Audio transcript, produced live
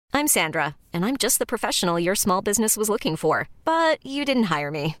I'm Sandra, and I'm just the professional your small business was looking for. But you didn't hire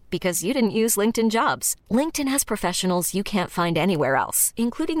me because you didn't use LinkedIn Jobs. LinkedIn has professionals you can't find anywhere else,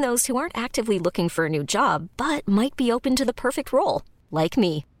 including those who aren't actively looking for a new job, but might be open to the perfect role, like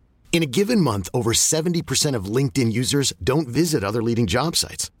me. In a given month, over 70% of LinkedIn users don't visit other leading job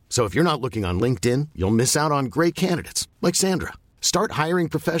sites. So if you're not looking on LinkedIn, you'll miss out on great candidates like Sandra. Start hiring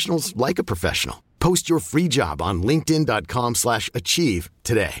professionals like a professional. Post your free job on linkedin.com/achieve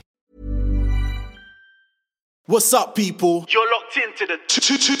today. What's up, people? You're locked into the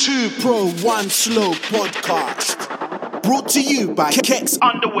 2 Pro 1 Slow podcast. Brought to you by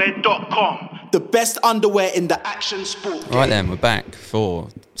kexunderwear.com. The best underwear in the action sport game. Right then, we're back for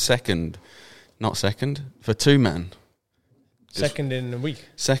for two-man. Second in a week.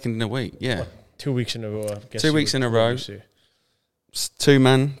 Second in a week, yeah. What, 2 weeks in a row, I guess. 2 weeks in a row.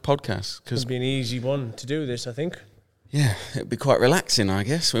 Two-man podcast. It's be an easy one to do this, I think. Yeah, it'd be quite relaxing, I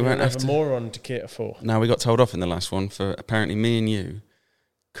guess. We won't have a moron to cater for. No, we got told off in the last one for apparently me and you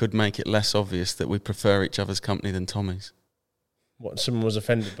could make it less obvious that we prefer each other's company than Tommy's. What, someone was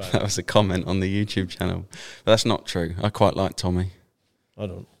offended by that was a comment on the YouTube channel. But that's not true. I quite like Tommy. I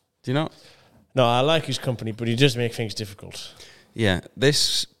don't. Do you not? No, I like his company, but he does make things difficult. Yeah,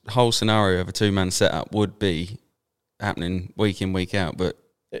 this whole scenario of a two-man setup would be happening week in, week out, but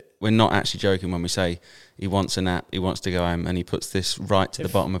we're not actually joking when we say he wants a nap, he wants to go home, and he puts this right to the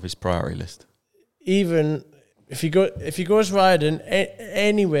bottom of his priority list. Even if he goes riding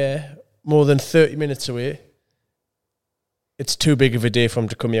anywhere more than 30 minutes away, it's too big of a day for him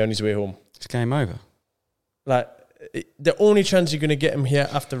to come here on his way home. It's game over. Like, the only chance you're going to get him here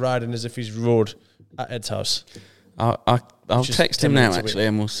after riding is if he's rode at Ed's house. I'll text him now, actually,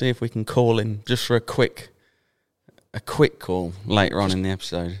 and we'll see if we can call him just for a quick call later on in the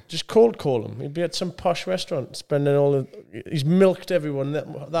episode. Just cold call him. He'd be at some posh restaurant spending he's milked everyone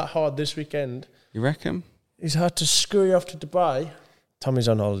that hard this weekend. You reckon? He's had to scurry off to Dubai. Tommy's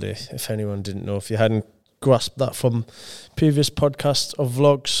on holiday, if anyone didn't know, if you hadn't grasped that from previous podcasts or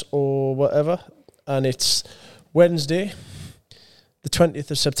vlogs or whatever. And it's Wednesday, the 20th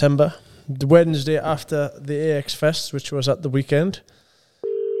of September, the Wednesday after the AX Fest, which was at the weekend.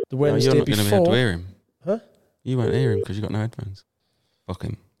 The Wednesday you're not going to be able to hear him. Huh? You won't hear him because you've got no headphones. Fuck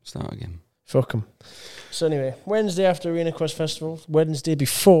him. Start again. Fuck him. So anyway, Wednesday after Arena Quest Festival, Wednesday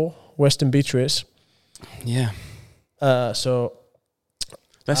before Weston Beach Race. Yeah. So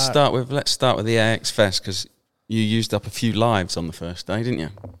let's start with the AX Fest, because you used up a few lives on the first day, didn't you?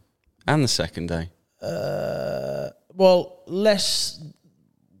 And the second day. Well, less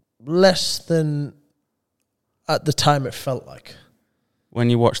than at the time it felt like. When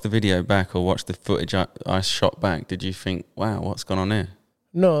you watched the video back or watched the footage I shot back, did you think, wow, what's gone on here?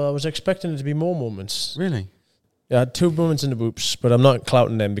 No, I was expecting it to be more moments. Really? Yeah, I had 2 moments in the whoops, but I'm not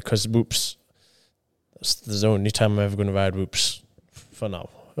clouting them because whoops, that's the only time I'm ever going to ride whoops for now.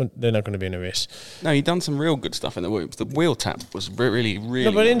 They're not going to be in a race. No, you've done some real good stuff in the whoops. The wheel tap was really, really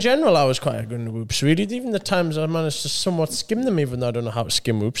No, but good. in general, I was quite good in the whoops, really. Even the times I managed to somewhat skim them, even though I don't know how to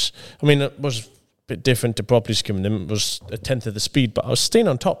skim whoops. I mean, it was bit different to properly skim them. It was a tenth of the speed, but I was staying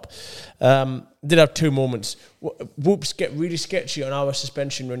on top. Did have 2 moments. Whoops get really sketchy on our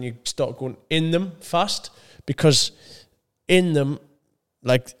suspension when you start going in them fast, because in them,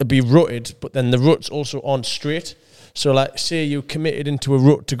 like, it'd be rutted, but then the ruts also aren't straight. So, like, say you committed into a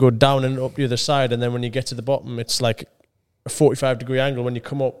rut to go down and up the other side, and then when you get to the bottom, it's like a 45-degree angle. When you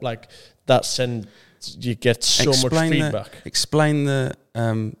come up, like, that's when you get so much feedback. Explain the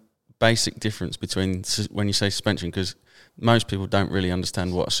basic difference between when you say suspension, because most people don't really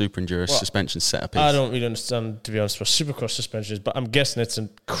understand what a super enduro suspension setup is. I don't really understand, to be honest, what supercross suspension is, but I'm guessing it's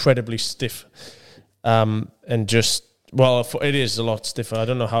incredibly stiff. And just, well, it is a lot stiffer. I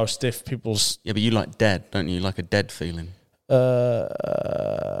don't know how stiff people's... Yeah, but you like dead, don't you? You like a dead feeling. From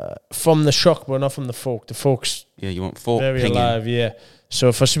the shock, but not from the fork. The fork's you want fork very pinging. alive, yeah.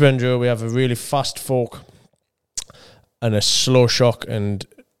 So for super enduro, we have a really fast fork and a slow shock, and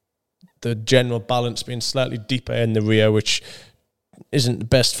the general balance being slightly deeper in the rear, which isn't the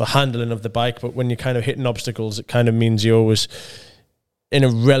best for handling of the bike, but when you're kind of hitting obstacles, it kind of means you're always in a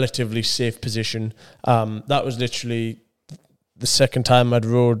relatively safe position. That was literally the third time I'd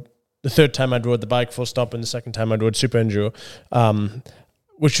rode the bike full stop, and the second time I'd rode super enduro,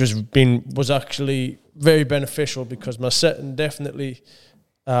 which was actually very beneficial, because my setting definitely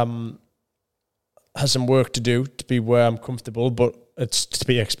has some work to do to be where I'm comfortable, but it's to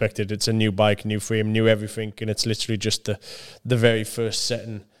be expected. It's a new bike, new frame, new everything, and it's literally just the very first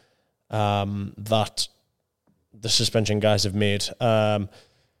setting that the suspension guys have made.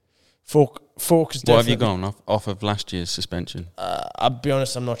 Fork fork is What have definitely... you gone off of last year's suspension? I'll be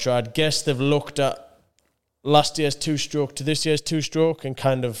honest, I'm not sure. I'd guess they've looked at last year's 2-stroke to this year's 2-stroke and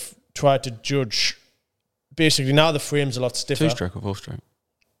kind of tried to judge. Basically, now the frame's a lot stiffer. 2-stroke or 4-stroke?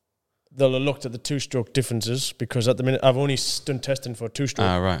 They'll have looked at the 2-stroke differences because at the minute I've only done testing for 2-stroke.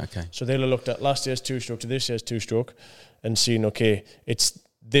 Ah, right, okay. So they'll have looked at last year's 2-stroke to this year's 2-stroke and seen, okay, it's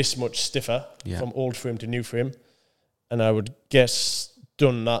this much stiffer from old frame to new frame. And I would guess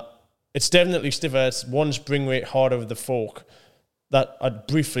done that. It's definitely stiffer. It's one spring rate harder with the fork. That I'd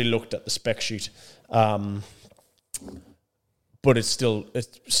briefly looked at the spec sheet. But it's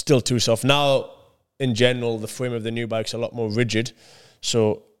still too soft. Now, in general, the frame of the new bike's a lot more rigid.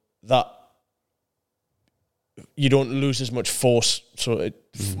 So that you don't lose as much force. So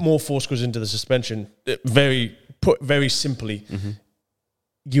more force goes into the suspension. Very simply,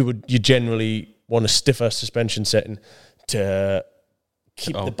 you generally want a stiffer suspension setting to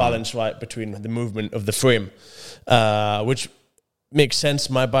keep the balance right between the movement of the frame, which makes sense.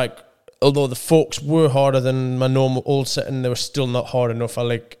 My bike, although the forks were harder than my normal old setting, they were still not hard enough.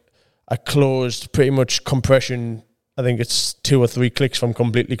 I closed pretty much compression. I think it's 2 or 3 clicks from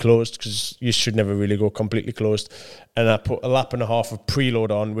completely closed, because you should never really go completely closed. And I put a lap and a half of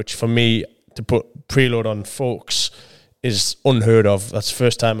preload on, which for me, to put preload on forks is unheard of. That's the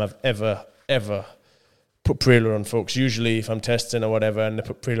first time I've ever put preload on forks. Usually if I'm testing or whatever and they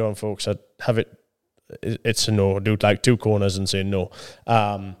put preload on forks, I'd have it's a no. Do like 2 corners and say no.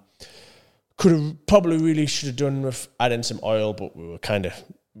 Should have done with adding some oil, but we were kind of,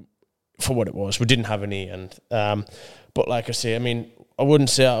 for what it was, we didn't have any. And but like I say, I mean, I wouldn't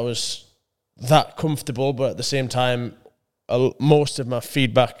say I was that comfortable, but at the same time, most of my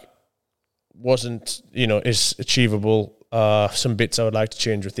feedback wasn't, is achievable. Some bits I would like to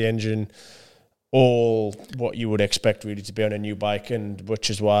change with the engine, all what you would expect really to be on a new bike, and which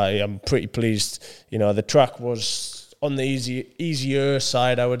is why I'm pretty pleased. The track was on the easier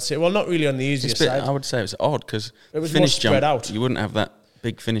side, I would say. Well, not really on the easier side. I would say it was odd because it was more spread out. You wouldn't have that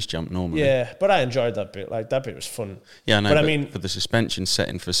big finish jump normally. Yeah, but I enjoyed that bit. Like, that bit was fun. Yeah, I know. But I mean, for the suspension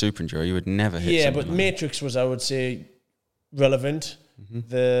setting for Super Enduro, you would never hit. Yeah, but like Matrix was, I would say, relevant.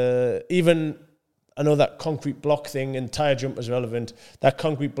 I know that concrete block thing and tyre jump was relevant. That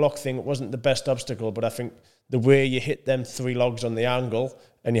concrete block thing wasn't the best obstacle, but I think the way you hit them 3 logs on the angle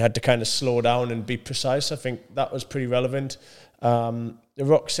and you had to kind of slow down and be precise, I think that was pretty relevant. The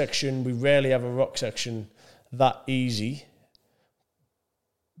rock section, we rarely have a rock section that easy,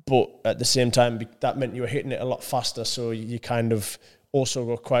 but at the same time, that meant you were hitting it a lot faster, so you kind of also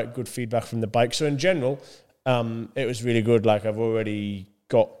got quite good feedback from the bike. So in general, it was really good. Like, I've already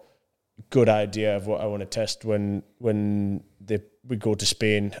got a good idea of what I want to test when we go to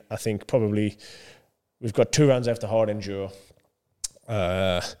Spain. I think probably we've got 2 rounds after hard enduro.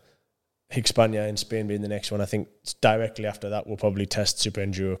 Hispania in Spain being the next one. I think directly after that we'll probably test Super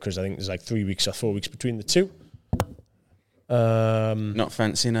Enduro, because I think there's like 3 weeks or 4 weeks between the two. Not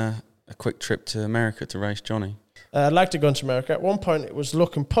fancying a quick trip to America to race Johnny? I'd like to go to America. At one point it was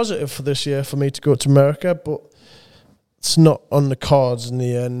looking positive for this year for me to go to America, but it's not on the cards in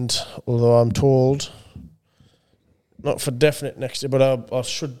the end, although I'm told not for definite next year, but I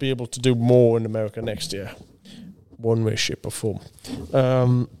should be able to do more in America next year, one way, shape or form.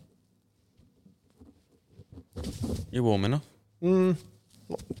 You warm enough?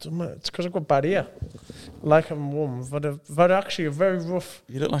 It's because I've got bad ear. Like I'm warm. I've had actually a very rough...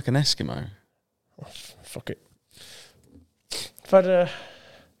 You look like an Eskimo. Oh, fuck it. I've had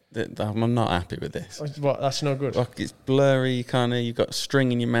I'm not happy with this. What? That's no good. Like, it's blurry, kind of. You've got a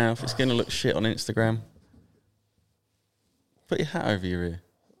string in your mouth. It's going to look shit on Instagram. Put your hat over your ear.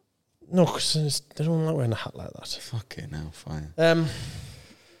 No, because they don't like wearing a hat like that. Fuck it, now, fine.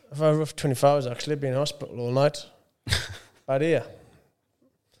 I've had a rough 24 hours, actually. Been in hospital all night. Bad ear.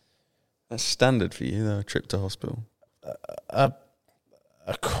 That's standard for you, though, a trip to hospital.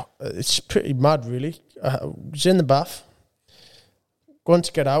 It's pretty mad, really. I was in the bath, going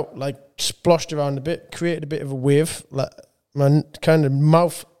to get out, like, splashed around a bit, created a bit of a wave. Like, my kind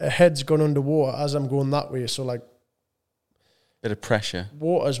of head's gone underwater as I'm going that way. So, like, bit of pressure.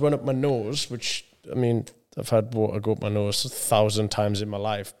 Water's went up my nose, which, I mean, I've had water go up my nose 1,000 times in my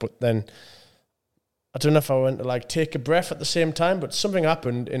life. But then, I don't know if I went to, like, take a breath at the same time, but something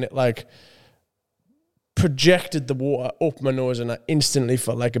happened and it, like, projected the water up my nose, and I instantly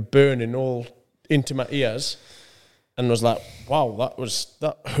felt like a burning all into my ears, and was like, wow,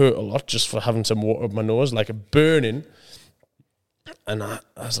 that hurt a lot just for having some water up my nose, like a burning. And I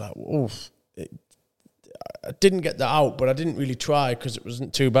was like, oh, I didn't get that out, but I didn't really try because it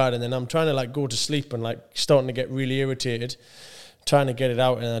wasn't too bad. And then I'm trying to, like, go to sleep and, like, starting to get really irritated. trying to get it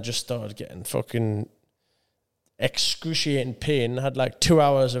out, and I just started getting fucking excruciating pain. I had like 2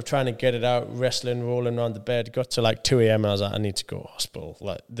 hours of trying to get it out, wrestling, rolling around the bed. Got to like 2 a.m. and I was like, I need to go to hospital.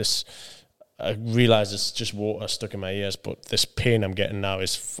 Like this, I realised it's just water stuck in my ears, but this pain I'm getting now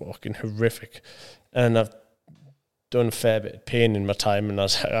is fucking horrific. And I've done a fair bit of pain in my time, and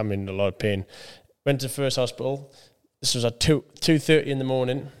I'm in a lot of pain. Went to the first hospital. This was at 2:30 in the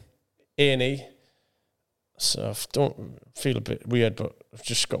morning, A&E. So I don't feel a bit weird, but I've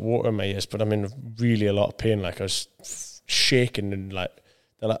just got water in my ears, but I'm in really a lot of pain. Like I was shaking, and like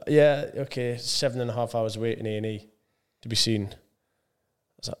they're like, yeah, okay, 7.5 hours waiting A&E to be seen. I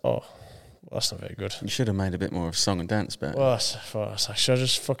was like, oh, well, that's not very good. You should have made a bit more of a song and dance bit. Well, I was like, should I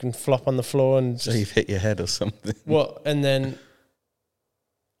just fucking flop on the floor and so you've hit your head or something? What? And then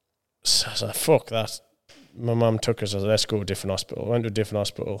so I was like, fuck that. My mum took us, let's go to a different hospital. Went to a different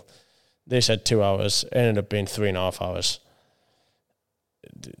hospital. They said 2 hours, ended up being 3.5 hours.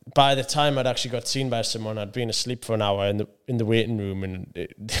 By the time I'd actually got seen by someone, I'd been asleep for an hour in the waiting room, and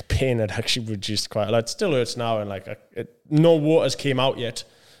the pain had actually reduced quite a lot. It still hurts now, and like no waters came out yet,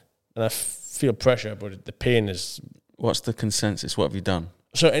 and I feel pressure, but the pain is. What's the consensus? What have you done?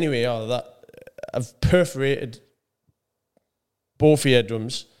 So anyway, I've perforated both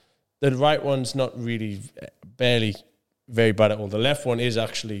eardrums. The right one's not really, barely very bad at all. The left one is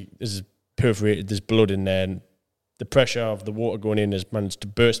perforated. There's blood in there, and the pressure of the water going in has managed to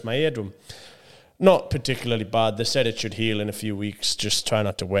burst my eardrum. Not particularly bad. They said it should heal in a few weeks. Just try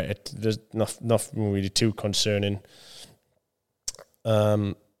not to wet it. There's nothing really too concerning.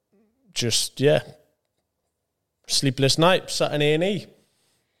 Sleepless night, sat in A&E.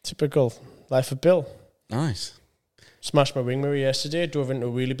 Typical life of Bill. Nice. Smashed my wing mirror yesterday, drove into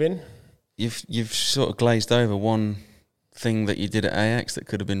a wheelie bin. You've sort of glazed over one thing that you did at AX that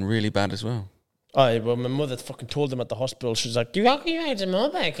could have been really bad as well. Aye, well, my mother fucking told him at the hospital, she was like, you ride a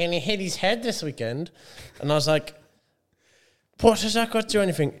motorbike and he hit his head this weekend. And I was like, what has that got to do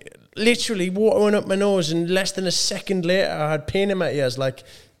anything? Literally, water went up my nose, and less than a second later, I had pain in my ears. Like,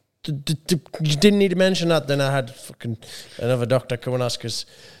 you didn't need to mention that. Then I had fucking another doctor come and ask us,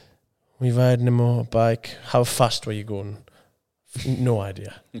 we riding a motorbike. How fast were you going? No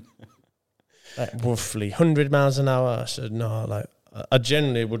idea. Like roughly 100 miles an hour. I said, no, like, I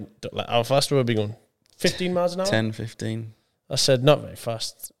generally wouldn't, like, how fast would I be going? 15 miles an hour? 10, 15. I said, not very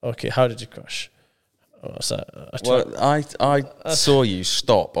fast. Okay, how did you crash? I saw you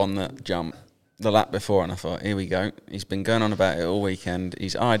stop on the jump the lap before, and I thought, here we go. He's been going on about it all weekend.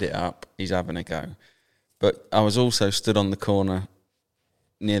 He's eyed it up. He's having a go. But I was also stood on the corner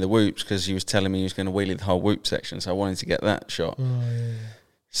near the whoops because he was telling me he was going to wheelie the whole whoop section, so I wanted to get that shot. Oh, yeah.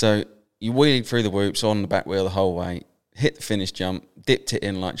 So you wheelied through the whoops on the back wheel the whole way, hit the finish jump, dipped it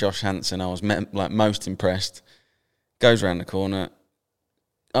in like Josh Hansen. I was most impressed. Goes around the corner,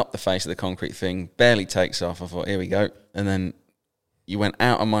 up the face of the concrete thing, barely takes off. I thought, here we go. And then you went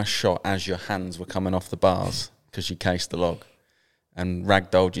out of my shot as your hands were coming off the bars because you cased the log and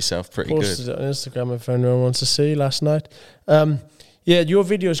ragdolled yourself pretty good. Posted it on Instagram if anyone wants to see last night. Yeah, your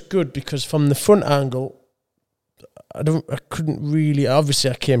video is good because from the front angle, I couldn't really. Obviously,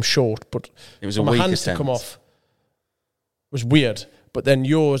 I came short, but it was my hands to come off was weird. But then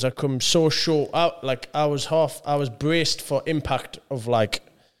yours, I come so short out. Like I was braced for impact of like.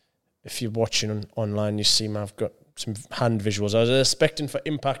 If you're watching online, you see me. I've got some hand visuals. I was expecting for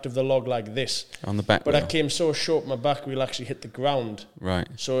impact of the log like this on the back, but wheel. I came so short, my back wheel actually hit the ground. Right.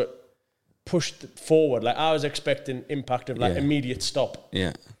 So it pushed forward. Like I was expecting impact of like immediate stop.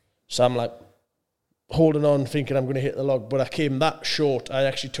 Yeah. So I'm like holding on, thinking I'm going to hit the log, but I came that short. I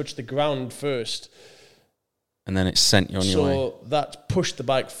actually touched the ground first, and then it sent you on your way. So that pushed the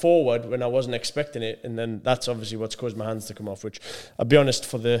bike forward when I wasn't expecting it, and then that's obviously what's caused my hands to come off. Which I'll be honest,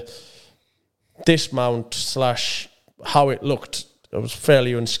 for the dismount / how it looked, I was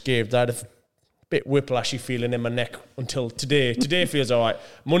fairly unscathed. I had a bit whiplashy feeling in my neck until today. Today feels all right.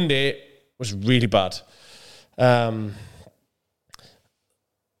 Monday was really bad.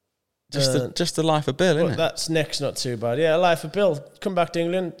 Just the life of Bill, isn't it? That's next, not too bad. Yeah, life of Bill. Come back to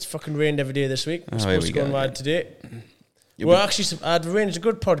England. It's fucking rained every day this week. I'm supposed to go and ride today. I'd arranged a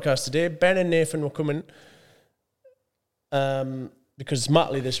good podcast today. Ben and Nathan were coming because it's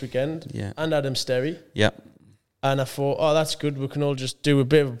Matley this weekend and Adam Sterry. Yeah. And I thought, that's good. We can all just do a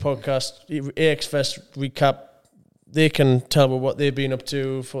bit of a podcast, AX Fest recap. They can tell me what they've been up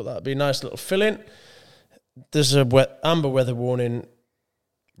to. Thought that'd be a nice little fill-in. There's a amber weather warning.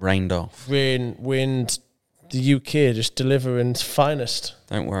 Rained off. Rain, wind, the UK just delivering its finest.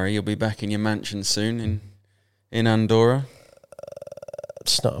 Don't worry, you'll be back in your mansion soon in Andorra.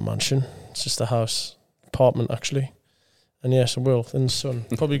 It's not a mansion. It's just a house. Apartment, actually. And yes, I will. In the sun.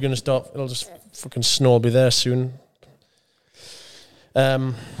 Probably going to start. It'll just fucking snow will be there soon.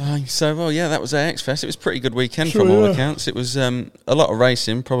 That was AX Fest. It was a pretty good weekend from all accounts. It was a lot of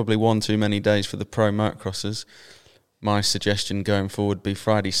racing, probably one too many days for the pro motocrossers. My suggestion going forward would be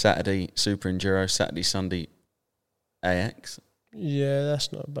Friday, Saturday, Super Enduro, Saturday, Sunday, AX. Yeah,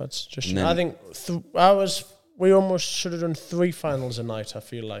 that's not a bad suggestion. I think we almost should have done 3 finals a night, I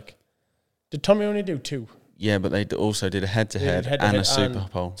feel like. Did Tommy only do 2? Yeah, but they also did a head-to-head and a Super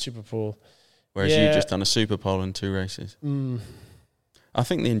Pole. Whereas you just done a Super Pole and 2 races. I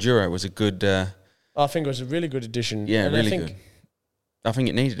think the Enduro was a good... I think it was a really good addition. Yeah, and really good. I think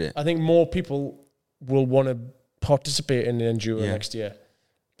it needed it. I think more people will want to participate in the Enduro next year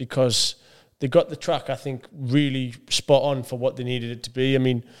because they got the track, I think, really spot on for what they needed it to be. I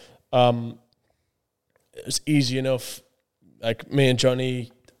mean, it was easy enough. Like, me and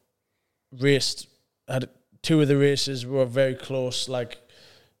Johnny had 2 of the races were very close, like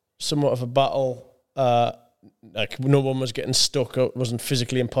somewhat of a battle. Like, no one was getting stuck. It wasn't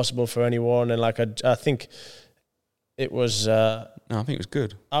physically impossible for anyone. And like, I think it was... I think it was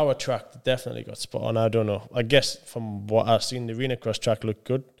good. Our track definitely got spot on. I don't know. I guess from what I've seen, the arena cross track looked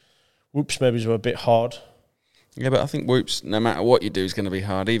good. Whoops maybe were a bit hard. Yeah, but I think whoops, no matter what you do, is going to be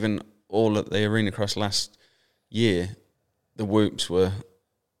hard. Even all at the arena cross last year, the whoops were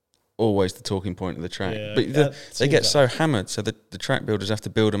always the talking point of the track. Yeah, but they get so hammered, so the track builders have to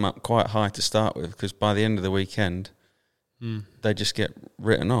build them up quite high to start with, because by the end of the weekend, they just get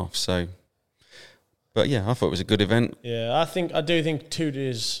written off. So, but yeah, I thought it was a good event. Yeah, I do think 2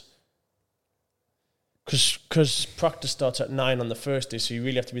 days, because practice starts at 9 on the first day, so you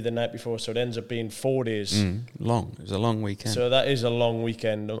really have to be the night before, so it ends up being 4 days. Long. It was a long weekend. So that is a long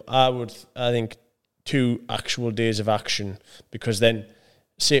weekend. I think 2 actual days of action, because then,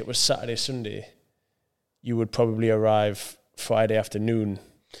 say it was Saturday, Sunday, you would probably arrive Friday afternoon.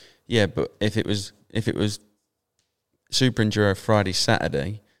 Yeah, but if it was Super Enduro Friday,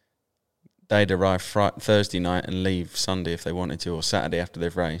 Saturday, they'd arrive Thursday night and leave Sunday if they wanted to, or Saturday after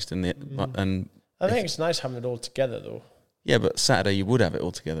they've raced. And I think it's nice having it all together, though. Yeah, but Saturday you would have it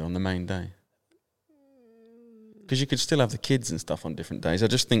all together on the main day, because you could still have the kids and stuff on different days. I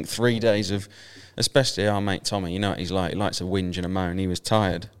just think 3 days of, especially our mate Tommy, you know what he's like. He likes a whinge and a moan. He was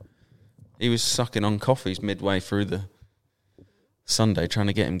tired. He was sucking on coffees midway through the Sunday trying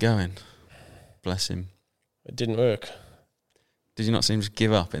to get him going. Bless him. It didn't work. Did you not see him just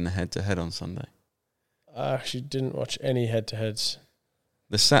give up in the head-to-head on Sunday? I actually didn't watch any head-to-heads.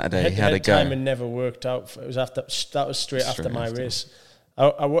 The Saturday he had a go. Timing never worked out. It was that was straight after my race.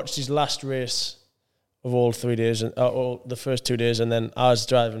 I watched his last race of all 3 days, and all the first 2 days, and then I was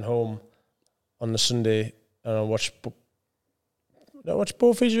driving home on the Sunday, and I watched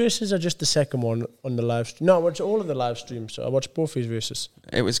both his races, or just the second one on the live stream? No, I watched all of the live streams, so I watched both his races.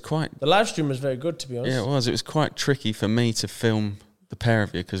 It was quite... The live stream was very good, to be honest. Yeah, it was. It was quite tricky for me to film the pair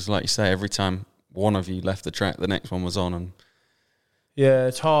of you, because, like you say, every time one of you left the track, the next one was on, and... Yeah,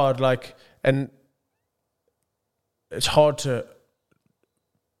 it's hard, and it's hard to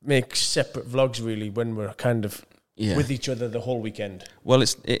make separate vlogs, really, when we're kind of with each other the whole weekend. Well,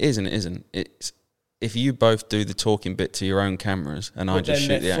 it is and it isn't. It's if you both do the talking bit to your own cameras, and I just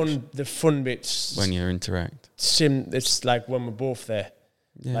shoot the action. The fun bits when you interact. It's like when we're both there.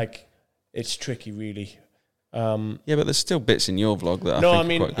 Yeah. Like, it's tricky, really. Yeah, but there's still bits in your vlog that I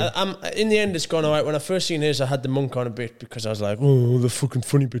think are quite good. In the end, it's gone all right. When I first seen his, I had the monk on a bit, because I was like, oh, the fucking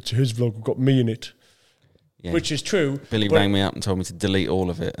funny bits of his vlog have got me in it. Yeah. Which is true. Billy rang me up and told me to delete all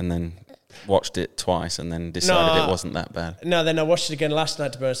of it, and then watched it twice, and then decided it wasn't that bad. No, then I watched it again last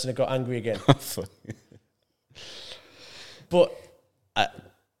night, to be honest, and I got angry again. But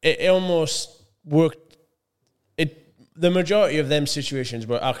it almost worked. The majority of them situations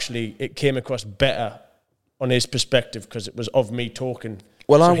were actually, it came across better on his perspective, because it was of me talking.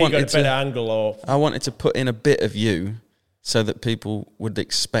 Well, so he got a better angle. I wanted to put in a bit of you, so that people would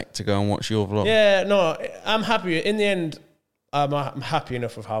expect to go and watch your vlog. Yeah, no, I'm happy. In the end, I'm happy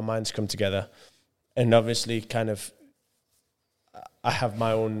enough with how mine's come together. And obviously, kind of, I have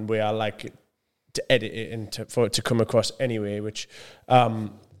my own way I like it to edit it and for it to come across anyway, which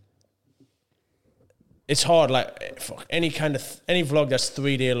it's hard. Like, any vlog that's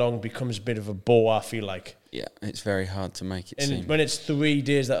 3 day long becomes a bit of a bore, I feel like. Yeah, it's very hard to make it seem. When it's 3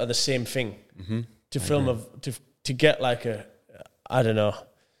 days that are the same thing, to film to get like I don't know.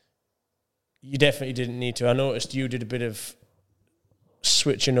 You definitely didn't need to. I noticed you did a bit of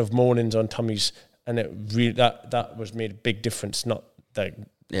switching of mornings on Tommy's, and it really that was made a big difference. Not that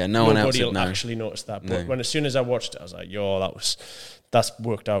no one else will actually notice that, but as soon as I watched it, I was like, "Yo, that's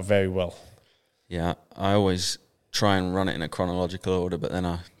worked out very well." Yeah, I always try and run it in a chronological order, but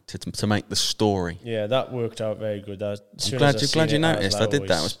then to make the story. Yeah, that worked out very good. I'm glad you noticed. I did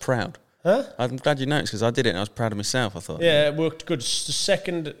that. I was proud. Huh? I'm glad you noticed because I did it and I was proud of myself, I thought. Yeah, it worked good. It's the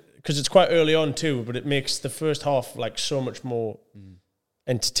second, because it's quite early on too, but it makes the first half like so much more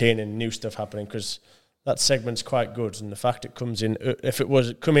entertaining, new stuff happening, because that segment's quite good, and the fact it comes in, if it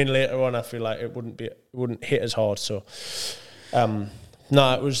was come in later on, I feel like it wouldn't hit as hard. So,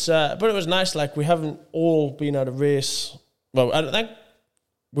 no, it was, but it was nice. Like, we haven't all been at a race. Well, I don't think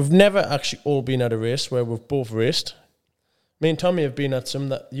we've never actually all been at a race where we've both raced. Me and Tommy have been at some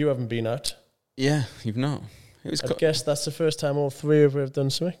that you haven't been at. Yeah, you've not. I guess that's the first time all three of us have done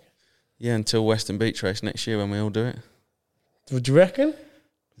something. Yeah, until Weston Beach Race next year when we all do it. Would you reckon?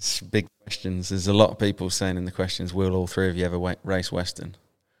 It's big questions. There's a lot of people saying in the questions, will all three of you ever race Weston?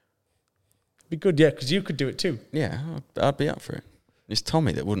 Be good, yeah, because you could do it too. Yeah, I'd be up for it. It's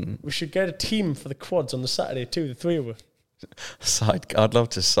Tommy that wouldn't. We should get a team for the quads on the Saturday too, the three of us. I'd love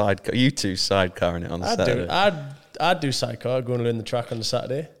to sidecar. You two sidecarring it on the Saturday. I'd do sidecar, go and learn the track on the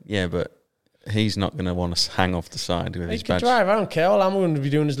Saturday. Yeah, but he's not going to want to hang off the side with his badge. He can drive, I don't care. All I'm going to be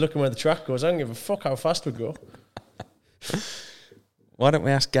doing is looking where the track goes. I don't give a fuck how fast we go. Why don't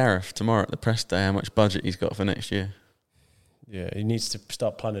we ask Gareth tomorrow at the press day how much budget he's got for next year? Yeah, he needs to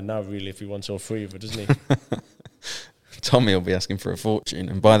start planning now, really, if he wants all three of it, doesn't he? Tommy will be asking for a fortune,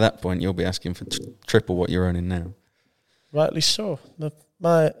 and by that point, you'll be asking for triple what you're earning now. Rightly so.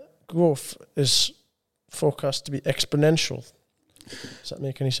 My growth is forecast to be exponential. Does that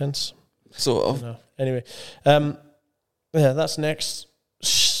make any sense? Sort of. No. Anyway, yeah, that's next.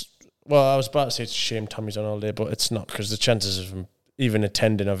 Well, I was about to say it's a shame Tommy's on holiday, but it's not, because the chances of him even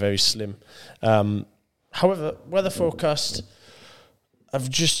attending are very slim. However, weather forecast, I've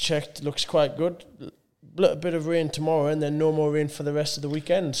just checked, looks quite good. A little bit of rain tomorrow and then no more rain for the rest of the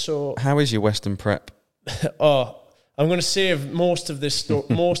weekend. So, how is your Western prep? I'm going to save most of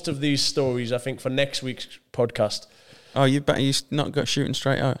these stories, I think, for next week's podcast. Oh, you not got shooting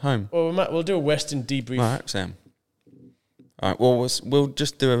straight home? Well, we'll do a Western debrief. All right, Sam. All right, well, we'll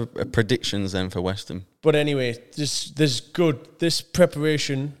just do a predictions then for Western. But anyway, this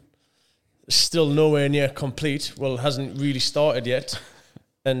preparation is still nowhere near complete. Well, it hasn't really started yet.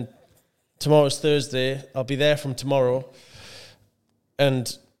 And tomorrow's Thursday. I'll be there from tomorrow.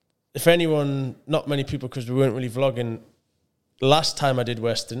 And if anyone, not many people, because we weren't really vlogging, last time I did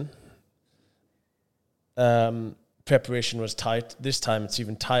Western, preparation was tight. This time it's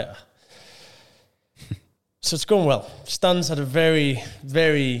even tighter. So it's going well. Stan's had a very,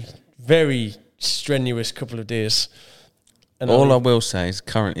 very, very strenuous couple of days. And all I will say is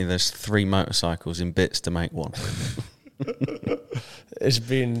currently there's 3 motorcycles in bits to make one. It's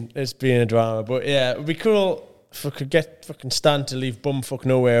been a drama. But yeah, it would be cool if we could get fucking Stan to leave bumfuck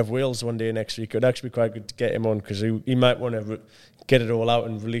nowhere of Wales one day next week. It would actually be quite good to get him on, because he might want to get it all out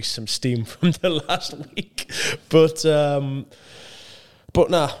and release some steam from the last week. But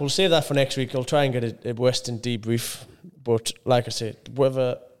nah, we'll save that for next week. I'll try and get a Western debrief. But like I said,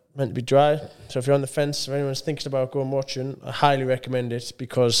 weather meant to be dry. So if you're on the fence, or anyone's thinking about going watching, I highly recommend it,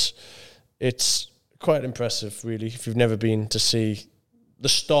 because it's quite impressive, really, if you've never been to see the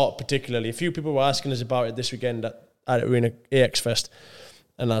start particularly. A few people were asking us about it this weekend at Arena AX Fest.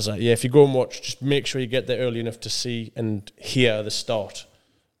 And I was like, yeah, if you go and watch, just make sure you get there early enough to see and hear the start.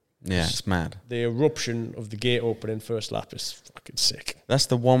 Yeah, it's mad. The eruption of the gate opening first lap is fucking sick. That's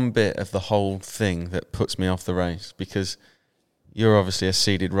the one bit of the whole thing that puts me off the race, because you're obviously a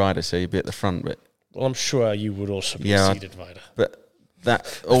seeded rider, so you'd be at the front bit. Well, I'm sure you would also be a seeded rider. But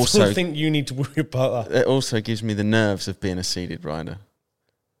that also... I don't think you need to worry about that. It also gives me the nerves of being a seeded rider.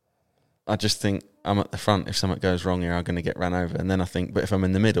 I just think I'm at the front. If something goes wrong here, I'm going to get ran over. And then I think, but if I'm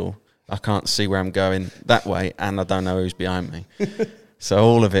in the middle, I can't see where I'm going that way, and I don't know who's behind me. So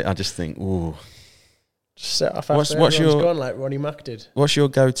all of it, I just think, ooh. Just set off after everyone's gone, like Ronnie Mack did. What's your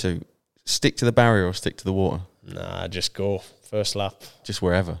go-to? Stick to the barrier or stick to the water? Nah, just go. First lap. Just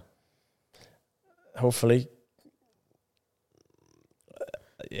wherever? Hopefully.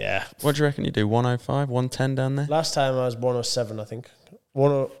 Yeah. What do you reckon you do? 105, 110 down there? Last time I was 107, I think.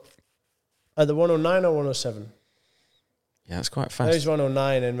 Either 109 or 107. Yeah, it's quite fast. It was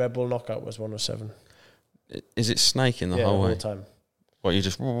 109 and Red Bull Knockout was 107. Is it snaking the whole way? Yeah, the whole time. What, you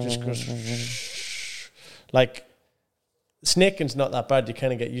just goes... Like, snaking's not that bad. You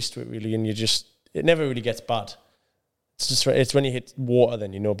kind of get used to it, really, and it never really gets bad. It's when you hit water,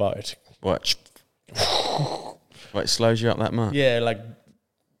 then you know about it. What? What, it slows you up that much? Yeah, like,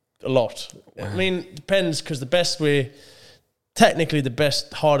 a lot. Wow. I mean, it depends, because technically the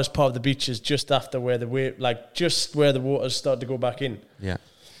hardest part of the beach is just after where just where the waters start to go back in. Yeah.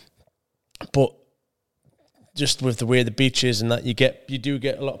 But just with the way the beach is and that you do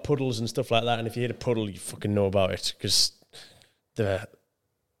get a lot of puddles and stuff like that. And if you hit a puddle, you fucking know about it because the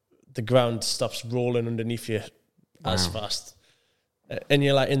ground stops rolling underneath you as fast. And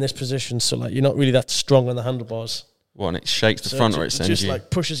you're like in this position, so like you're not really that strong on the handlebars. What, and it shakes the front or it sends just you? like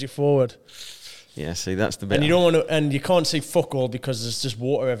pushes you forward. Yeah, see, that's the bit. And you don't want to, and you can't see fuck all because there's just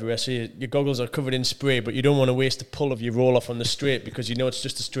water everywhere. So your goggles are covered in spray, but you don't want to waste the pull of your roll off on the straight because you know it's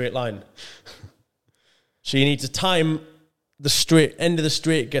just a straight line. So you need to time the straight end of the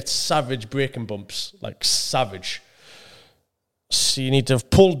straight gets savage braking bumps, like savage. So you need to have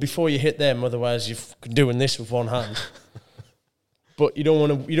pulled before you hit them, otherwise you're doing this with one hand. But you don't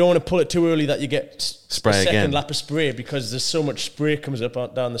want to pull it too early that you get spray a second again. lap of spray because there's so much spray comes up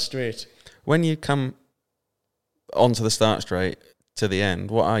down the straight. When you come onto the start straight to the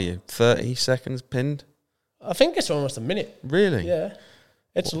end, what are you? 30 seconds pinned? I think it's almost a minute. Really? Yeah.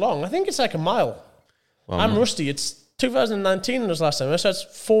 It's long. I think it's like a mile. Well, I'm rusty. It's 2019 was last time. So it's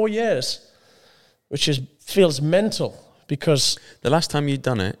 4 years, which feels mental because... The last time you'd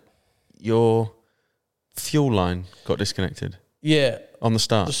done it, your fuel line got disconnected. Yeah. On the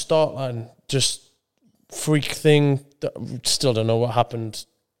start? The start line, just freak thing. Still don't know what happened.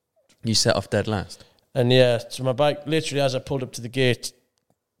 You set off dead last? And yeah, so my bike, literally as I pulled up to the gate,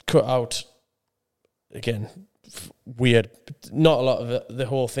 cut out. Again, weird. Not a lot of it. The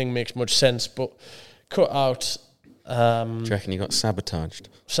whole thing makes much sense, but cut out. Do you reckon you got sabotaged?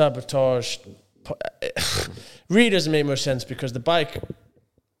 Sabotaged. Really doesn't make much sense because the bike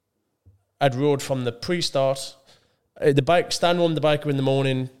I'd rode from the pre-start. Stan warmed the bike up in the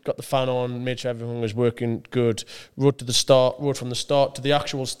morning, got the fan on, made sure everything was working good, rode from the start to the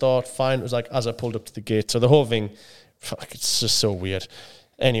actual start, fine. It was like as I pulled up to the gate. So the whole thing, it's just so weird.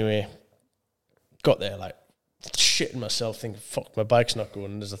 Anyway, got there like shitting myself, thinking, fuck, my bike's not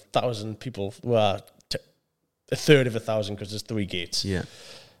going. There's 1,000 people, well, a third of 1,000 because there's 3 gates. Yeah.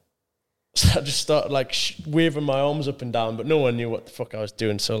 So I just started like waving my arms up and down, but no one knew what the fuck I was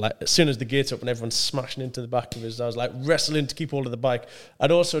doing. So like as soon as the gates opened, everyone's smashing into the back of us. I was like wrestling to keep hold of the bike.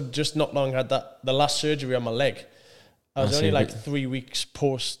 I'd also just not long had the last surgery on my leg. I was only like 3 weeks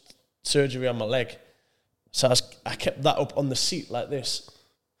post surgery on my leg. So I kept that up on the seat like this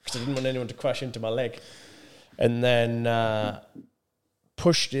because I didn't want anyone to crash into my leg. And then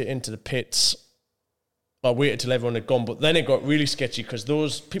pushed it into the pits. I waited till everyone had gone, but then it got really sketchy because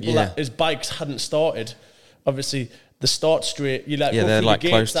those people that his bikes hadn't started, obviously the start straight, you like go through like the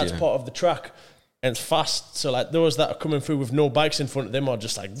gates, that's you. part of the track, and it's fast. So like those that are coming through with no bikes in front of them are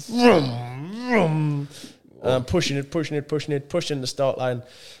just like vroom, vroom, pushing the start line.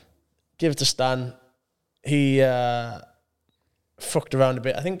 Give it to Stan. He fucked around a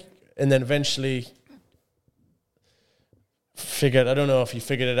bit, I think, and then eventually figured, I don't know if he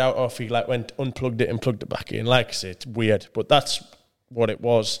figured it out or if he like went unplugged it and plugged it back in. Like I say, it's weird, but that's what it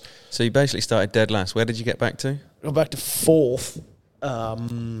was. So you basically started dead last. Where did you get back to? Go back to 4th.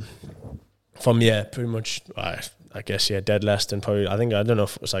 From pretty much I guess dead last, and probably I don't know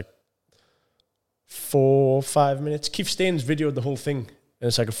if it was like 4 or 5 minutes. Keith Staines videoed the whole thing, and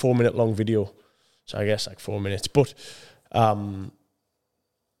it's like a 4-minute long video. So I guess like 4 minutes. But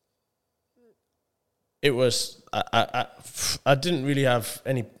it was I didn't really have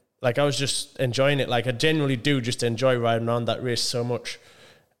any, like I was just enjoying it. Like I generally do just enjoy riding around that race so much.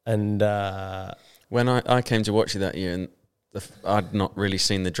 And when I came to watch you that year, and I'd not really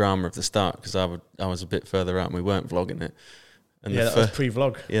seen the drama of the start because I was a bit further out and we weren't vlogging it. And that was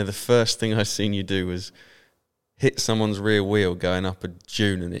pre-vlog. Yeah, the first thing I seen you do was hit someone's rear wheel going up a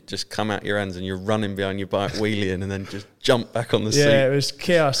dune, and it just come out your hands, and you're running behind your bike wheeling, and then just jump back on the seat. Yeah, it was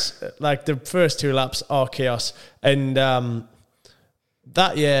chaos. Like the first 2 laps are chaos. And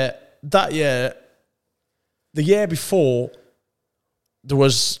that year, the year before, there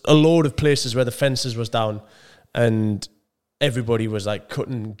was a load of places where the fences was down, and everybody was like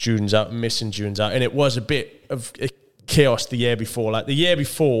cutting dunes out and missing dunes out, and it was a bit of chaos the year before. Like the year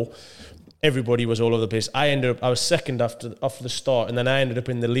before, everybody was all over the place. I was second after the start, and then I ended up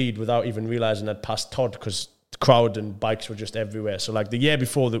in the lead without even realising I'd passed Todd because the crowd and bikes were just everywhere. So like the year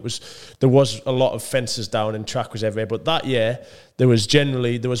before, there was a lot of fences down and track was everywhere. But that year, there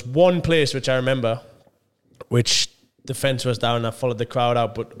was one place which I remember, which the fence was down and I followed the crowd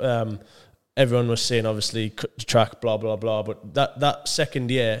out, but everyone was saying obviously cut the track, blah, blah, blah. But that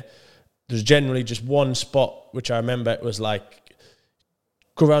second year, there's generally just one spot which I remember it was like,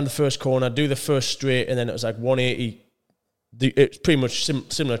 go around the first corner, do the first straight, and then it was like 180. It's pretty much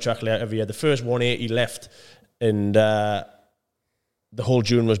similar track layout every year. The first 180 left, and the whole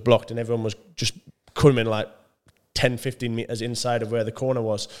dune was blocked, and everyone was just coming like 10, 15 meters inside of where the corner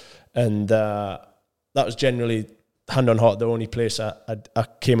was. And that was generally, hand on heart, the only place I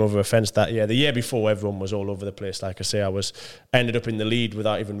came over a fence that year. The year before, everyone was all over the place. Like I say, ended up in the lead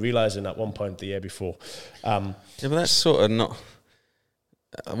without even realising at one point the year before. Yeah, but that's sort of not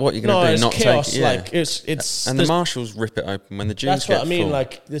what you're going to do. It's not chaos. Take, like it's and the marshals rip it open when the dunes get full. That's what I mean.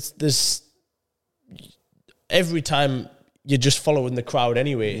 Like this every time you're just following the crowd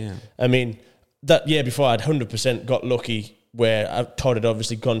anyway. Yeah. I mean, that year before, I'd 100% got lucky where I thought it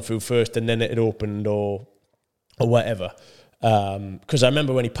obviously gone through first and then it had opened or whatever. Because I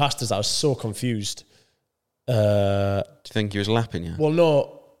remember when he passed us, I was so confused. Do you think he was lapping you? Well,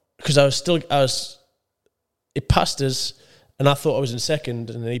 no, because it passed us and I thought I was in second,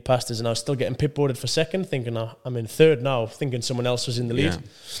 and then he passed us and I was still getting pit boarded for second, thinking I'm in third now, thinking someone else was in the lead.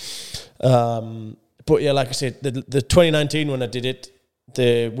 Yeah. But yeah, like I said, the 2019 when I did it,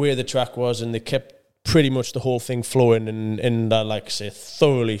 the way the track was, and they kept pretty much the whole thing flowing, and I, like I say,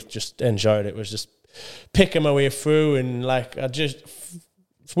 thoroughly just enjoyed it. It was just picking my way through, and like it's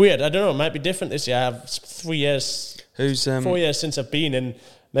weird. I don't know, it might be different this year. I have 4 years since I've been, and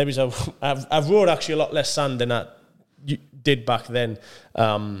maybe I've rode actually a lot less sand than I did back then,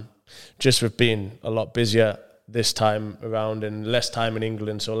 just with being a lot busier this time around and less time in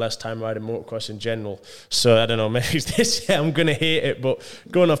England, so less time riding motocross in general. So I don't know, maybe this year I'm gonna hate it, but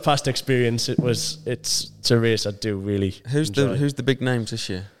going off past experience, it's a race I do really enjoy. Who's the big names this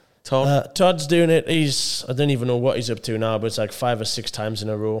year? Todd? Todd's doing it. I don't even know what he's up to now, but it's like 5 or 6 times in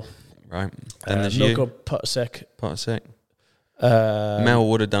a row. Right. Then there's Milko Potasek. Mel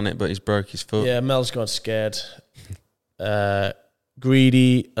would have done it, but he's broke his foot. Yeah, Mel's got scared.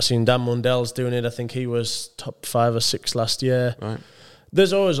 Greedy. I seen Dan Mundell's doing it. I think he was top 5 or 6 last year. Right.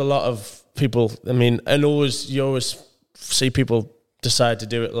 There's always a lot of people. I mean, and you always see people decide to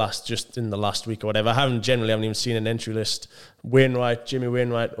do it just in the last week or whatever. I haven't even seen an entry list. Jimmy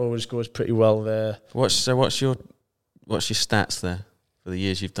Wainwright always goes pretty well there. What's your stats there for the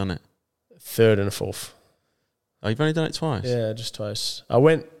years you've done it? 3rd and 4th. Oh, you've only done it twice? Yeah, just twice. I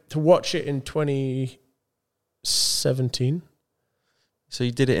went to watch it in 2017. So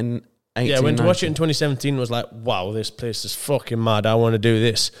you did it in 18, yeah, I went to 19. watch it in 2017, was like, wow, this place is fucking mad. I want to do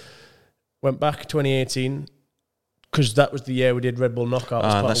this. Went back 2018, because that was the year we did Red Bull Knockout.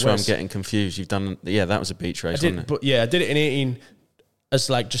 That's where I'm getting confused. You've done, that was a beach race, wasn't it? But yeah, I did it in 18 as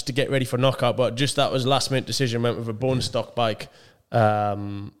like just to get ready for Knockout, but just that was last minute decision. Went with a bone stock bike.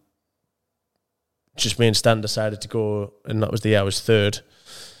 Just me and Stan decided to go, and that was the year I was 3rd.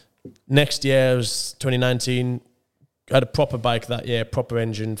 Next year was 2019. I had a proper bike that year, proper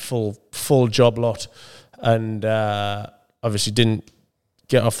engine, full job lot, and obviously didn't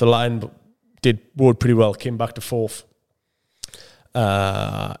get off the line, but rode pretty well. Came back to 4th,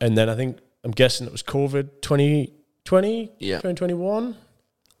 and then I'm guessing it was COVID 2020, 2021.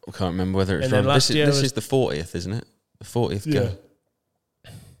 I can't remember whether it's from. This is the 40th, isn't it? The 40th go.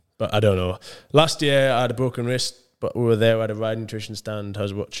 But I don't know. Last year I had a broken wrist, but we were there. I had a ride nutrition stand. I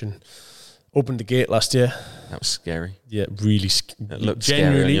was watching. Opened the gate last year. That was scary. Yeah, really. That looked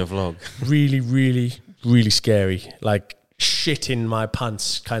scary on your vlog. Really, really, really scary. Like shit in my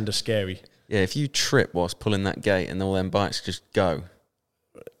pants, kind of scary. Yeah, if you trip whilst pulling that gate and all them bikes just go.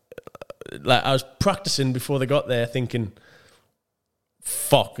 Like I was practicing before they got there, thinking,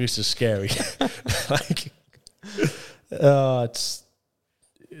 "Fuck, this is scary."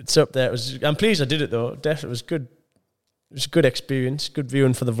 It's up there. I'm pleased I did it though. Definitely, it was good. It was a good experience. Good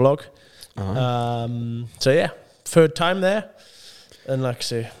viewing for the vlog. Uh-huh. So yeah, 3rd time there, and like I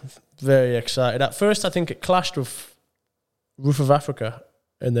say, very excited. At first I think it clashed with Roof of Africa,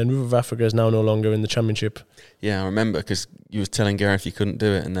 and then Roof of Africa is now no longer in the championship. Yeah, I remember, because you was telling Gareth you couldn't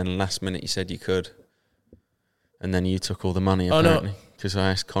do it, and then last minute you said you could, and then you took all the money apparently, because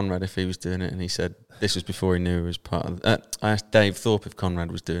I asked Conrad if he was doing it, and he said this was before he knew he was part of I asked Dave Thorpe if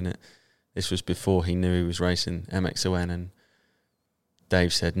Conrad was doing it. This was before he knew he was racing MXON, and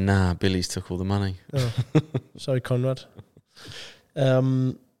Dave said, nah, Billy's took all the money. Oh, sorry, Conrad. I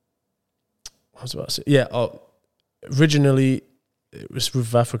was about to say, yeah, originally it was Roof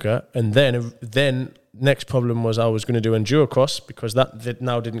of Africa, and then next problem was I was going to do Endurocross, because that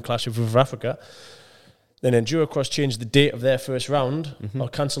now didn't clash with Roof of Africa. Then Endurocross changed the date of their first round, or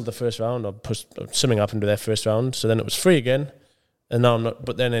cancelled the first round, or something happened to their first round, so then it was free again, and now I'm not,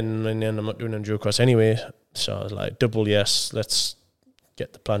 but then in the end I'm not doing Endurocross anyway, so I was like, double yes, let's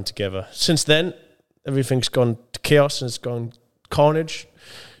get the plan together. Since then, everything's gone to chaos and it's gone carnage.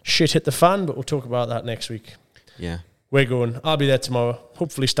 Shit hit the fan, but we'll talk about that next week. Yeah. We're going. I'll be there tomorrow.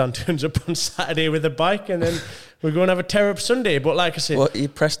 Hopefully Stan turns up on Saturday with a bike, and then we're going to have a tear up Sunday. But like I said... What, you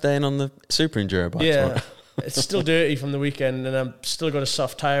pressed in on the Super Enduro bike tomorrow? It's still dirty from the weekend, and I've still got a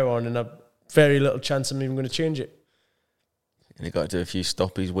soft tyre on, and I very little chance I'm even going to change it. And you've got to do a few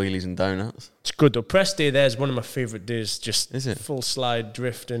stoppies, wheelies and donuts. It's good though. Press day there is one of my favourite days. Just is it? Full slide,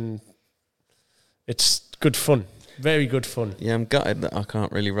 drifting. It's good fun. Very good fun. Yeah, I'm gutted that I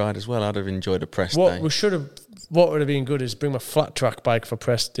can't really ride as well. I'd have enjoyed a press day. What would have been good is bring my flat track bike for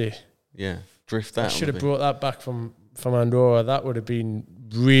press day. Yeah, drift that. I should have brought that back from Andorra. That would have been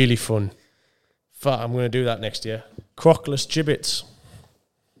really fun. I'm going to do that next year. Crockless gibbets.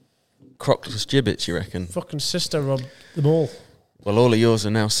 Crockless gibbets, you reckon? Fucking sister robbed them all. Well, all of yours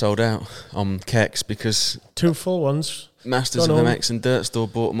are now sold out on Kex because 2 full ones. Masters of MX and Dirt Store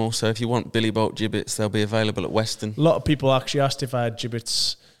bought them all. So if you want Billy Bolt gibbets, they'll be available at Weston. A lot of people actually asked if I had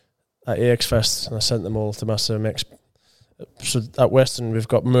gibbets at AX Fest, and I sent them all to Masters of MX. So at Weston, we've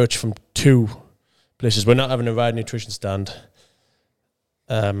got merch from 2 places. We're not having a ride nutrition stand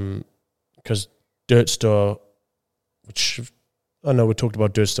because Dirt Store, which I know we talked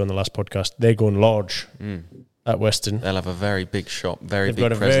about Dirt Store in the last podcast, they're going large at Weston. They'll have a very big shop, They've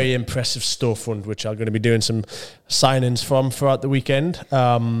got a very impressive storefront, which I'm going to be doing some sign-ins from throughout the weekend.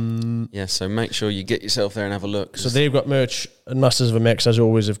 Yeah, so make sure you get yourself there and have a look. So they've got merch, and Masters of MX, as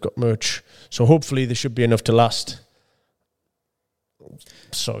always, have got merch. So hopefully there should be enough to last.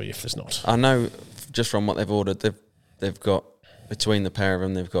 Sorry if there's not. I know just from what they've ordered, they've got, between the pair of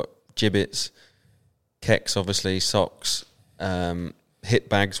them, they've got gibbets, Kex, obviously, socks, hip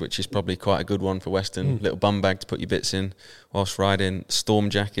bags, which is probably quite a good one for Weston. Little bum bag to put your bits in whilst riding. Storm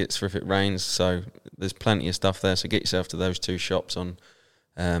jackets for if it rains. So there's plenty of stuff there. So get yourself to those 2 shops on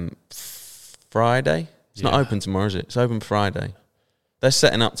Friday. It's not open tomorrow, is it? It's open Friday. They're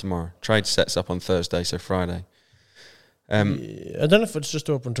setting up tomorrow. Trade sets up on Thursday, so Friday. I don't know if it's just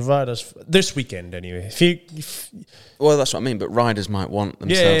open to riders this weekend anyway. Well, that's what I mean, but riders might want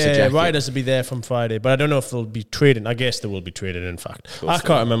themselves a jacket. Riders will be there from Friday, but I don't know if they'll be trading. I guess they will be trading, in fact. I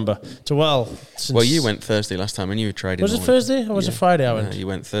can't remember. Well, you went Thursday last time and you were trading. Was it Thursday or was it Friday I went? You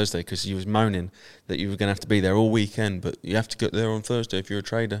went Thursday because you was moaning that you were going to have to be there all weekend, but you have to get there on Thursday if you're a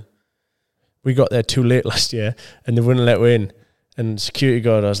trader. We got there too late last year and they wouldn't let us in. And security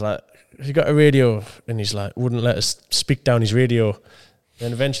guard, I was like, have you got a radio? And he's like, wouldn't let us speak down his radio.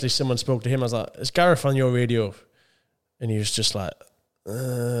 Then eventually someone spoke to him. I was like, is Gareth on your radio? And he was just like,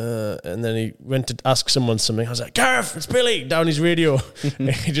 and then he went to ask someone something. I was like, Gareth, it's Billy, down his radio. And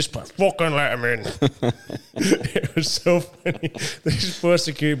he just put, fucking let him in. It was so funny. This poor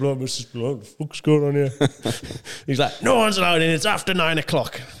security bloke was just like, what the fuck's going on here? He's like, no one's allowed in, it's after 9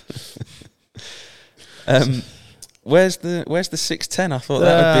 o'clock. Where's the 610? I thought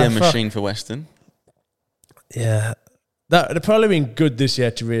that would be a machine for Weston. Yeah. That would probably been good this year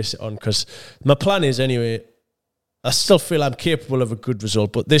to race it on, because my plan is anyway, I still feel I'm capable of a good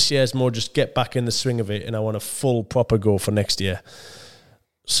result, but this year is more just get back in the swing of it, and I want a full proper go for next year.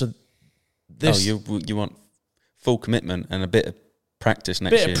 So this... you want full commitment and a bit of practice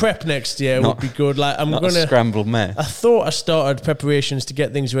next year. Bit of prep next year would be good. Like I'm going to scramble mare. I thought I started preparations to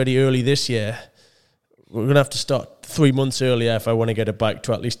get things ready early this year. We're going to have to start 3 months earlier if I want to get a bike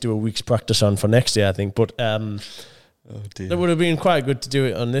to at least do a week's practice on for next year, I think. But it would have been quite good to do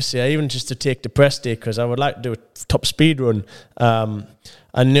it on this year, even just to take the press day, because I would like to do a top speed run.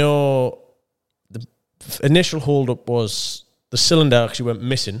 I know the initial hold-up was the cylinder actually went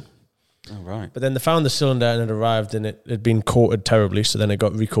missing. Oh, right. But then they found the cylinder and it arrived and it had been coated terribly, so then it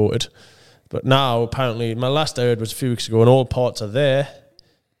got recoated. But now, apparently, my last I heard was a few weeks ago, and all parts are there.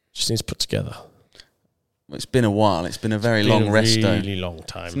 Just needs put together. It's been a while. It's been a very long resto. Really long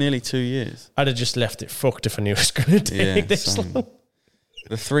time. It's nearly 2 years. I'd have just left it fucked if I knew it was going to take this long.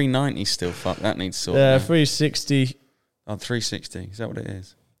 The 390 still fucked. That needs sorting. 360. Oh, 360. Is that what it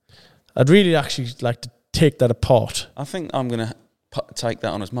is? I'd really actually like to take that apart. I think I'm going to take that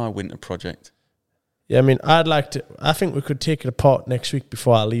on as my winter project. Yeah, I mean, I'd like to. I think we could take it apart next week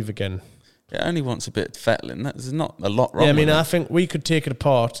before I leave again. It only wants a bit of fettling. There's not a lot wrong with it. Yeah, I mean, I think we could take it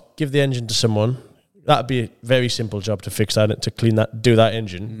apart, give the engine to someone. That'd be a very simple job to fix that, to clean that, do that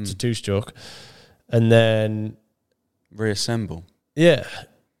engine. It's a 2-stroke. And then... reassemble. Yeah.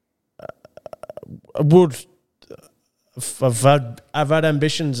 I would... I've had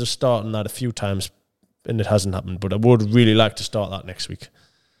ambitions of starting that a few times, and it hasn't happened, but I would really like to start that next week.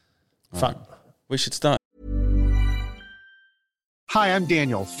 In fact, we should start. Hi, I'm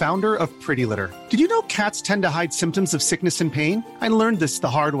Daniel, founder of Pretty Litter. Did you know cats tend to hide symptoms of sickness and pain? I learned this the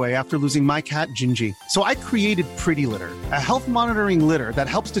hard way after losing my cat, Gingy. So I created Pretty Litter, a health monitoring litter that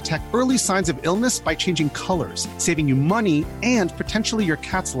helps detect early signs of illness by changing colors, saving you money and potentially your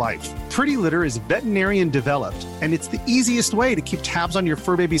cat's life. Pretty Litter is veterinarian developed, and it's the easiest way to keep tabs on your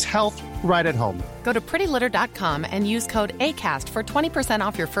fur baby's health right at home. Go to prettylitter.com and use code ACAST for 20%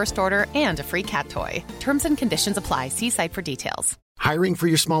 off your first order and a free cat toy. Terms and conditions apply. See site for details. Hiring for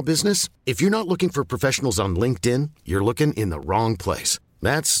your small business? If you're not looking for professionals on LinkedIn, you're looking in the wrong place.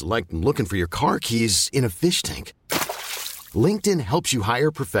 That's like looking for your car keys in a fish tank. LinkedIn helps you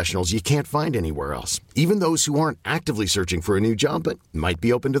hire professionals you can't find anywhere else, even those who aren't actively searching for a new job but might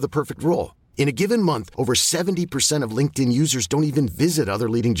be open to the perfect role. In a given month, over 70% of LinkedIn users don't even visit other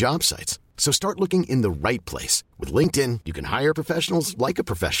leading job sites. So start looking in the right place. With LinkedIn, you can hire professionals like a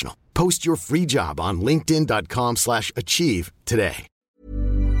professional. Post your free job on linkedin.com/achieve today.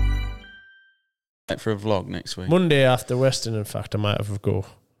 For a vlog next week. Monday after Weston, in fact, I might have a go.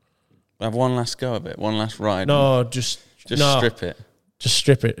 Have one last go of it, one last ride. No, just strip it. Just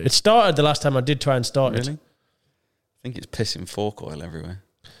strip it. It started the last time I did try and start Really? it. I think it's pissing fork oil everywhere.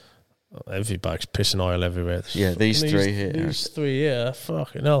 Every bike's pissing oil everywhere. Yeah, these three here. These three here,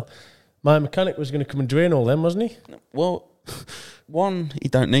 fucking hell. My mechanic was going to come and drain all them, wasn't he? Well, one, you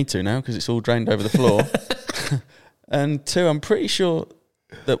don't need to now because it's all drained over the floor. And two, I'm pretty sure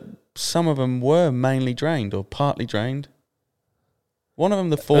that some of them were mainly drained or partly drained. One of them,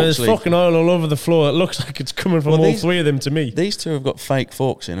 the forks There's fucking oil all over the floor. It looks like it's coming from all three of them to me. These two have got fake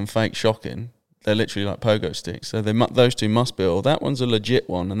forks in and fake shock in. They're literally like pogo sticks. So those two must be oil. That one's a legit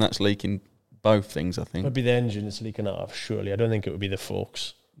one, and that's leaking both things, I think. Maybe the engine is leaking out of, surely. I don't think it would be the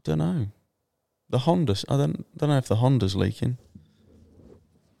forks. Don't know. The Honda's. I don't know if the Honda's leaking.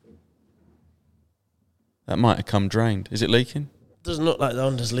 That might have come drained. Is it leaking? Doesn't look like the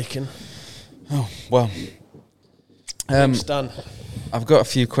Honda's leaking. Oh, well. Thanks, Dan. I've got a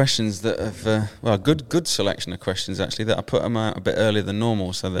few questions that have... a good selection of questions, actually, that I put them out a bit earlier than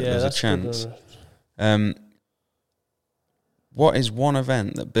normal so that there's a chance. What is one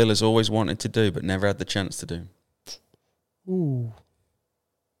event that Bill has always wanted to do but never had the chance to do? Ooh.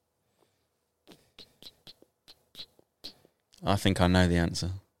 I think I know the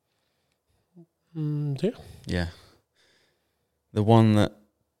answer. Do you? Yeah. The one that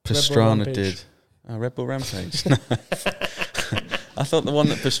Pastrana did. Oh, Red Bull Rampage. No. I thought the one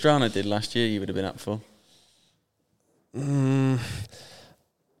that Pastrana did last year you would have been up for.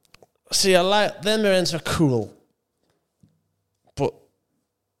 See, I like them events are cool, but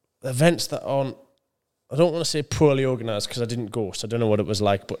events that aren't, I don't want to say poorly organised because I didn't go, so I don't know what it was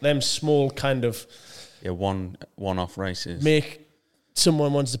like, but them small kind of one-off races. Make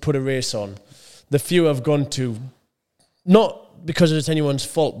someone wants to put a race on. The few I've gone to, not because it's anyone's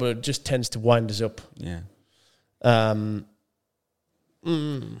fault, but it just tends to wind us up. Yeah.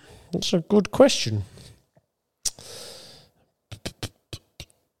 That's a good question.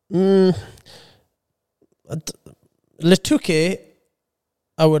 Letuke,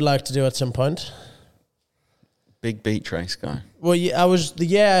 I would like to do at some point. Big beach race guy. Well,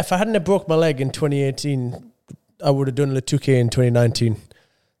 yeah, if I hadn't have broke my leg in 2018, I would have done Letuke in 2019.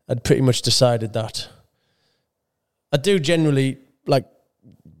 I'd pretty much decided that. I do generally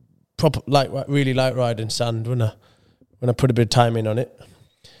really like riding sand when I put a bit of time in on it.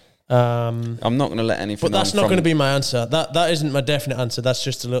 I'm not going to let anything. But that's not going to be my answer. That isn't my definite answer. That's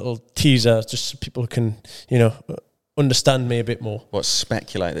just a little teaser, just so people can understand me a bit more. What,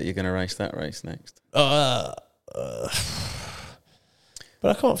 speculate that you're going to race that race next? But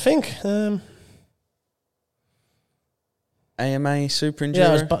I can't think. AMA Super Enduro? Yeah,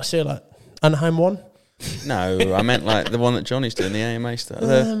 I was about to say Anaheim 1. No, I meant the one that Johnny's doing, the AMA stuff.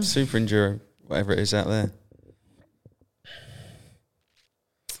 The Super Enduro, whatever it is out there.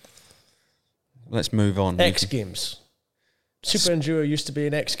 Let's move on. X Games. Super Enduro used to be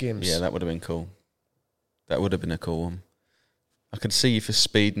in X Games. Yeah, that would have been cool. That would have been a cool one. I could see you for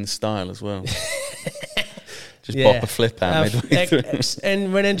speed and style as well. Just bop a flip out midway through.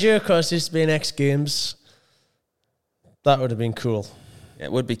 And when Endurocross used to be in X Games, that would have been cool. Yeah,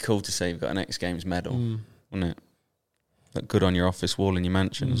 it would be cool to say you've got an X Games medal, wouldn't it? Look good on your office wall in your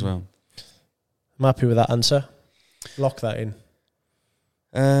mansion as well. I'm happy with that answer. Lock that in.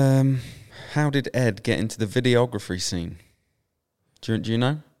 How did Ed get into the videography scene? Do you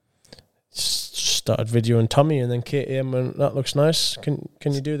know? Started videoing Tommy and then KTM and that looks nice. Can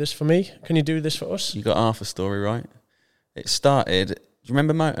you do this for me? Can you do this for us? You got half a story right. It started, do you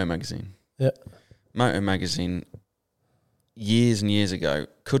remember Moto Magazine? Yeah. Moto Magazine, years and years ago,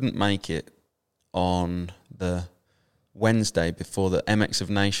 couldn't make it on the Wednesday before the MX of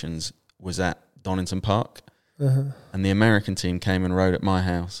Nations was at Donington Park. And the American team came and rode at my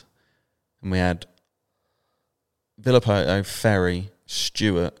house. And we had Villapoto, Ferry,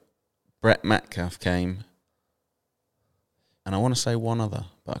 Stewart, Brett Metcalf came. and I want to say one other,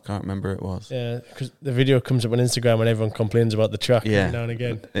 but I can't remember who it was. Yeah, because the video comes up on Instagram and everyone complains about the track every now and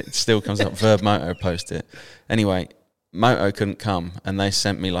again. It still comes up. Verb Moto post it. Anyway, Moto couldn't come, and they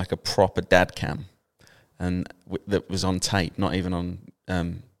sent me like a proper dad cam, and that was on tape, not even on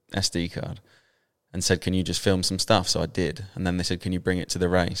SD card, and said, "Can you just film some stuff?" So I did, and then they said, "Can you bring it to the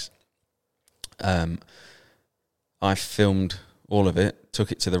race?" I filmed all of it,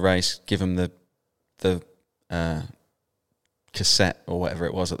 took it to the race, give them the cassette or whatever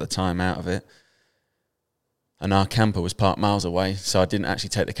it was at the time out of it, and our camper was parked miles away, so I didn't actually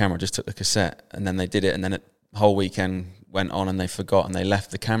take the camera, I just took the cassette, and then they did it, and then the whole weekend went on and they forgot and they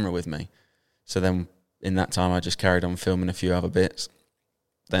left the camera with me. So then in that time I just carried on filming a few other bits.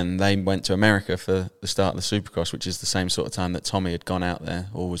 Then they went to America for the start of the Supercross, which is the same sort of time that Tommy had gone out there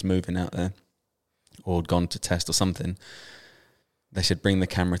or was moving out there or had gone to test or something. They said, bring the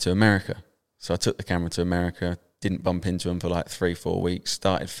camera to America. So I took the camera to America, didn't bump into them for like 3-4 weeks,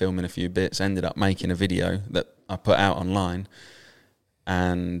 started filming a few bits, ended up making a video that I put out online.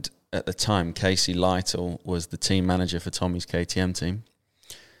 And at the time, Casey Lytle was the team manager for Tommy's KTM team.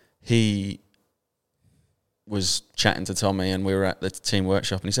 He was chatting to Tommy and we were at the team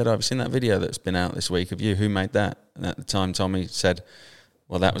workshop and he said, "Oh, have you seen that video that's been out this week of you? Who made that?" And at the time, Tommy said,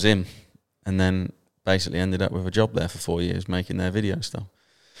 "Well, that was him." And then basically ended up with a job there for 4 years making their video stuff.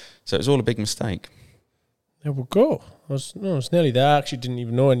 So it was all a big mistake. There we go. I was nearly there. I actually didn't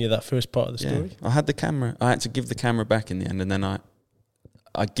even know any of that first part of the story. I had the camera. I had to give the camera back in the end, and then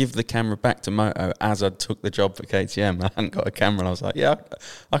I give the camera back to Moto as I took the job for KTM. I hadn't got a camera, and I was like, yeah,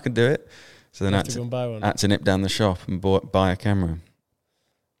 I can do it. So then I had to nip down the shop and buy a camera.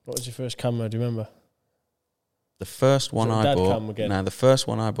 What was your first camera? Do you remember? The first one I bought. No, the first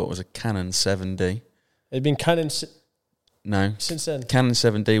one I bought was a Canon 7D. It'd been Canon. No, since then. Canon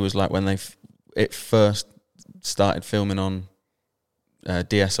 7D was like when it first started filming on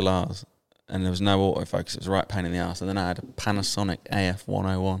DSLRs, and there was no autofocus. It was a right pain in the arse. And then I had a Panasonic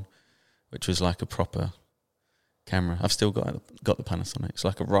AF101, which was like a proper camera. I've still got the Panasonic. It's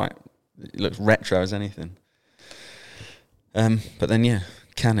like it looks retro as anything. But then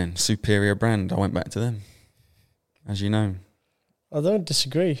Canon, superior brand. I went back to them, as you know. I don't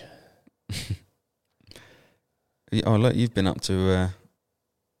disagree. Oh, look, you've been up to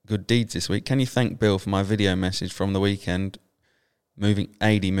good deeds this week. Can you thank Bill for my video message from the weekend, moving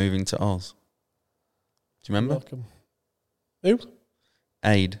to Oz? Do you remember? Welcome. Who?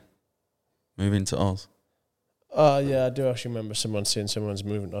 Aid, moving to Oz. Oh, yeah, I do actually remember someone saying someone's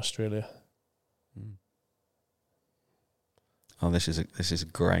moving to Australia. Oh, this is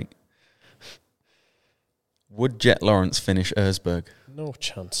great. Would Jet Lawrence finish Erzberg? No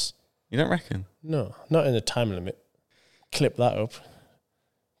chance. You don't reckon? No, not in the time limit. Clip that up.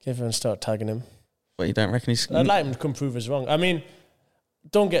 Get everyone start tagging him. But you don't reckon he's... I'd like him to come prove us wrong. I mean,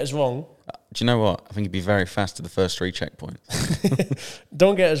 don't get us wrong. Do you know what? I think he'd be very fast to the first 3 checkpoints.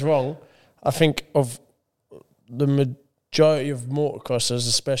 Don't get us wrong. I think of the majority of motocrossers,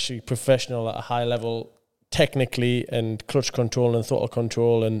 especially professional at a high level, technically and clutch control and throttle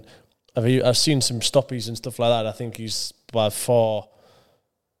control, and I've seen some stoppies and stuff like that. I think he's by far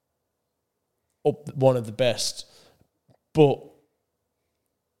up one of the best. But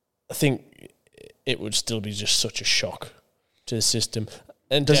I think it would still be just such a shock to the system.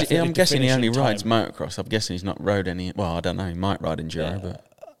 And I'm guessing he only rides motocross. I'm guessing he's not rode any... Well, I don't know. He might ride enduro, but...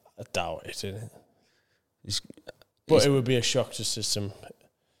 I doubt it, isn't it? But it would be a shock to the system.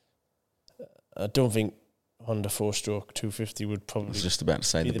 I don't think Honda 4-stroke 250 would probably... I was just about to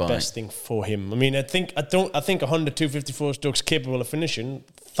say be the best thing for him. I mean, I think a Honda 250 4-stroke's capable of finishing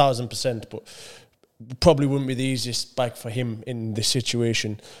 1,000%, but probably wouldn't be the easiest bike for him in this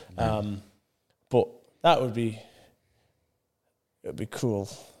situation. No. But that would be... It would be cool.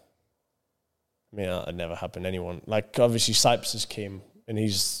 I mean, that'd never happen to anyone. Like, obviously, Cyprus came, and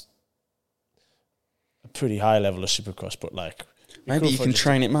he's a pretty high level of Supercross, but, like... Maybe you can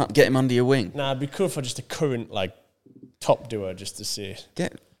train him up, get him under your wing. Nah, it'd be cool for just a current, like, top doer, just to see.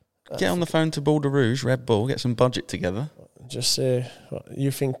 Get on the phone to Border Rouge, Red Bull, get some budget together. Just say,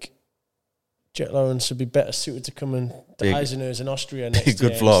 you think Jet Lawrence would be better suited to come in to Eisenhower's in Austria next year.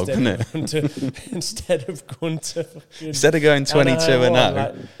 Good vlog, isn't it? Instead of going 22-0,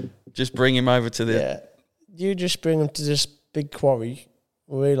 like, just bring him over to the... Yeah, you just bring him to this big quarry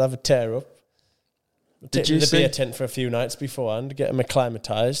where he'll have a tear up. Take him to the beer tent for a few nights beforehand, get him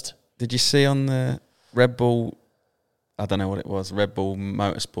acclimatised. Did you see on the Red Bull, I don't know what it was, Red Bull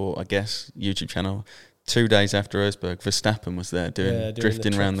Motorsport, I guess, YouTube channel, 2 days after Erzberg, Verstappen was there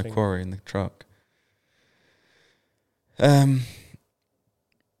drifting around the quarry in the truck. I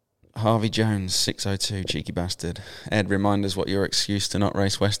Harvey Jones, 602, cheeky bastard. Ed, remind us what your excuse to not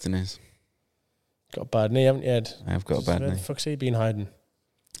race Weston is. Got a bad knee, haven't you, Ed? I have got a bad knee. Where the fuck's he been hiding?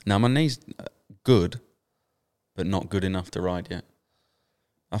 Now, my knee's good, but not good enough to ride yet.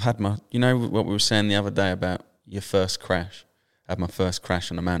 I've had my... You know what we were saying the other day about your first crash? I had my first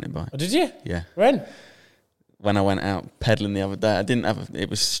crash on a mountain bike. Oh, did you? Yeah. When? When I went out pedalling the other day. I didn't have... It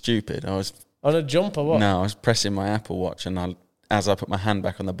was stupid. I was... On a jump or what? No, I was pressing my Apple Watch, and as I put my hand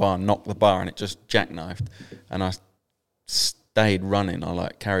back on the bar, knocked the bar, and it just jackknifed. And I stayed running. I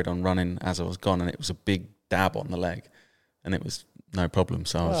carried on running as I was gone, and it was a big dab on the leg, and it was no problem.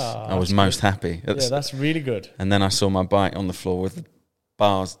 So I was most happy. Yeah, that's really good. And then I saw my bike on the floor with the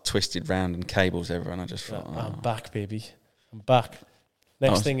bars twisted round and cables everywhere, and I just thought, I'm back, baby. I'm back.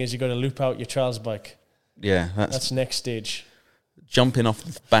 Next thing is you're going to loop out your trials bike. Yeah, that's next stage. Jumping off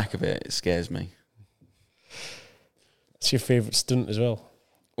the back of it scares me. It's your favourite stunt as well.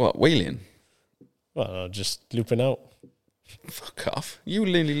 What, wheeling? Well, no, just looping out. Fuck off. You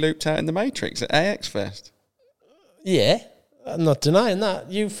nearly looped out in the Matrix at AX Fest. Yeah, I'm not denying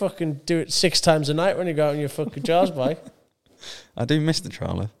that. You fucking do it 6 times a night when you go out on your fucking jars bike. I do miss the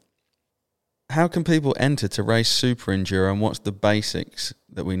trialer. How can people enter to race Super Enduro, and what's the basics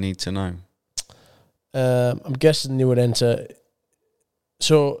that we need to know? I'm guessing you would enter...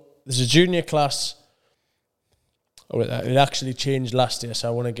 So, there's a junior class... It actually changed last year, so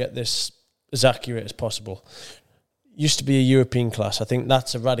I want to get this as accurate as possible. Used to be a European class. I think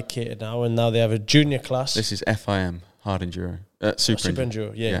that's eradicated now, and now they have a junior class. This is FIM, Hard Enduro. Super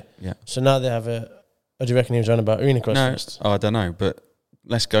Enduro, yeah. Yeah. So now they have a... do you reckon he was on about arena cross first? I don't know, but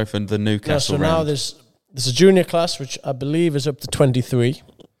let's go for the Newcastle round. Now there's a junior class, which I believe is up to 23,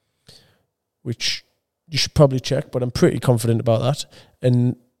 which you should probably check, but I'm pretty confident about that.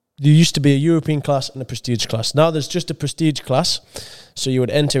 And there used to be a European class and a prestige class. Now there's just a prestige class, so you would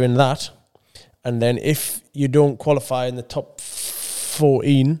enter in that. And then if you don't qualify in the top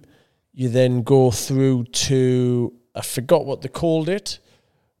 14, you then go through to, I forgot what they called it,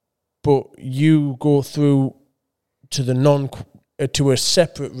 but you go through to the to a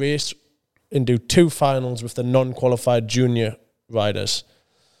separate race and do 2 finals with the non-qualified junior riders.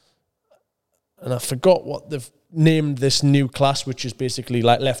 And I forgot what they've named this new class, which is basically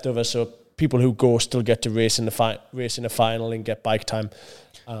like leftovers, so people who go still get to race in a final and get bike time.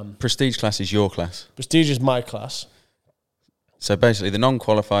 Prestige class is your class. Prestige is my class. So basically, the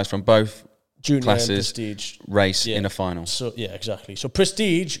non-qualifiers from both junior classes and prestige race in a final. So yeah, exactly. So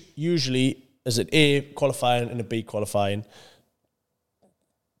prestige usually is an A qualifying and a B qualifying.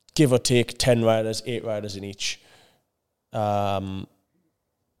 Give or take 10 riders, 8 riders in each. Top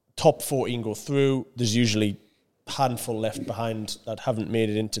 14 go through. There's usually a handful left behind that haven't made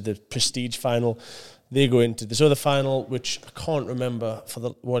it into the prestige final. They go into this other final, which I can't remember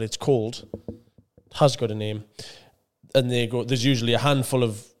what it's called. It has got a name. And they go. There's usually a handful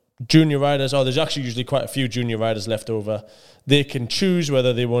of junior riders. There's actually usually quite a few junior riders left over. They can choose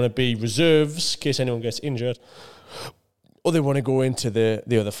whether they want to be reserves in case anyone gets injured, or they want to go into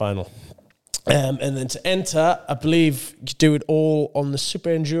the other final. And then to enter, I believe you do it all on the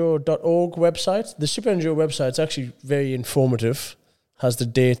superenduro.org website. The Super Enduro website is actually very informative. Has the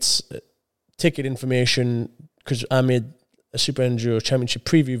dates, ticket information, because I made a Super Enduro Championship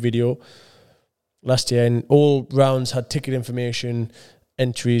preview video last year, and all rounds had ticket information,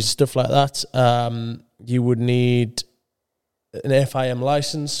 entries, stuff like that. You would need an FIM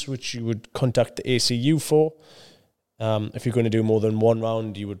license, which you would contact the ACU for. If you're going to do more than one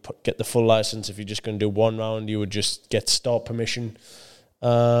round, you would get the full license. If you're just going to do one round, you would just get start permission.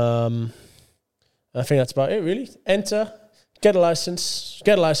 I think that's about it, really. Enter, get a license,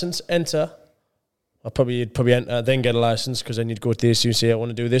 enter. You'd probably enter, then get a license, because then you'd go to the ACU and say, I want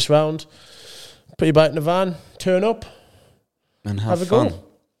to do this round. Put your bike in the van, turn up, and have fun. Go.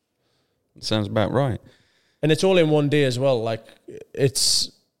 Sounds about right. And it's all in one day as well.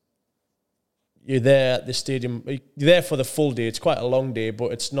 You're there at the stadium. You're there for the full day. It's quite a long day,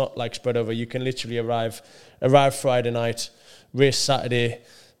 but it's not like spread over. You can literally arrive Friday night, race Saturday,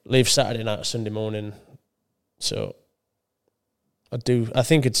 leave Saturday night or Sunday morning. So I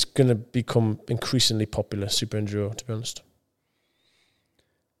think it's going to become increasingly popular, Super Enduro, to be honest.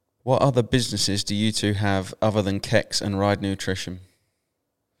 What other businesses do you two have other than Kex and Ride Nutrition?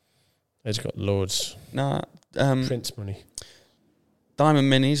 It's got loads. Prince money.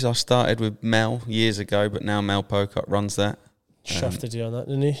 Diamond Minis, I started with Mel years ago, but now Mel Pocock runs that. Shafted you on that,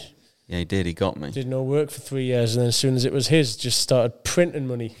 didn't he? Yeah, he did. He got me. Did no work for 3 years, and then as soon as it was his, just started printing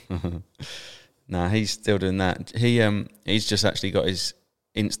money. Nah, he's still doing that. He's just actually got his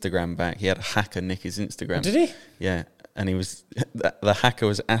Instagram back. He had a hacker nick his Instagram. Oh, did he? Yeah. and the hacker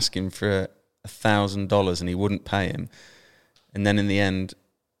was asking for $1,000 and he wouldn't pay him. And then in the end,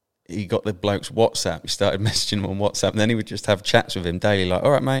 he got the bloke's WhatsApp. He started messaging him on WhatsApp, and then he would just have chats with him daily, like,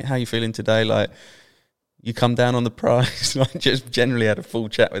 all right, mate, how you feeling today? Like, you come down on the price. Like, just generally had a full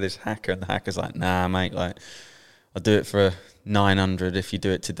chat with this hacker, and the hacker's like, nah, mate, like, I'll do it for $900 if you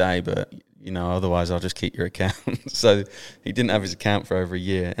do it today, but, you know, otherwise I'll just keep your account. So he didn't have his account for over a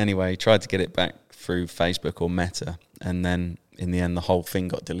year. Anyway, he tried to get it back through Facebook or Meta, and then in the end, the whole thing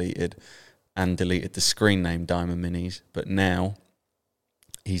got deleted, and deleted the screen name Diamond Minis. But now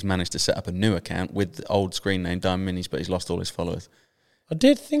he's managed to set up a new account with the old screen name Diamond Minis, but he's lost all his followers. I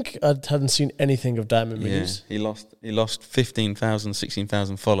did think I hadn't seen anything of Diamond Minis. Yeah, he lost 15,000,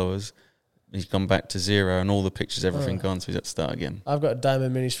 16,000 followers. He's gone back to zero, and all the pictures, everything gone, so he's had to start again. I've got a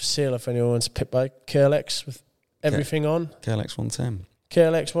Diamond Minis for sale if anyone wants a pit bike. KLX with everything on. KLX 110.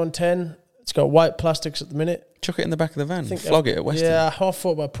 KLX 110. It's got white plastics at the minute. Chuck it in the back of the van. Flog it at Weston. Yeah, I half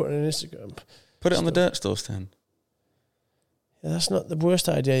thought about putting it on Instagram. Put it on the dirt store stand. Yeah, that's not the worst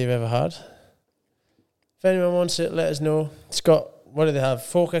idea you've ever had. If anyone wants it, let us know. It's got, what do they have?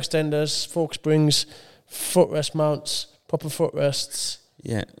 Fork extenders, fork springs, footrest mounts, proper footrests.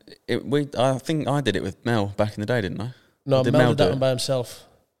 Yeah, I think I did it with Mel back in the day, didn't I? No, Mel did that one by himself.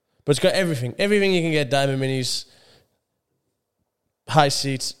 But it's got everything. Everything you can get Diamond Minis. High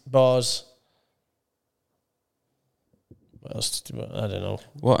seats, bars. What else? I don't know.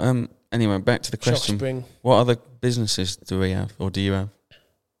 What? Anyway, back to the question. Spring. What other businesses do we have, or do you have?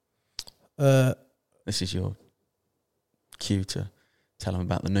 This is your cue to tell them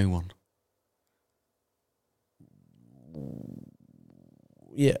about the new one.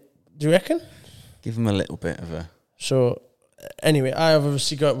 Yeah. Do you reckon? Give them a little bit of a... So, anyway, I have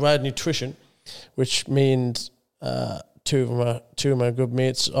obviously got Ride Nutrition, which means two of my good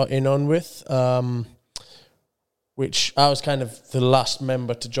mates are in on with, which I was kind of the last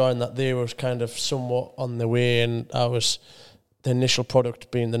member to join that. They were kind of somewhat on the way, and the initial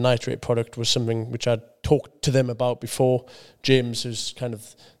product being the nitrate product was something which I'd talked to them about before. James, who's kind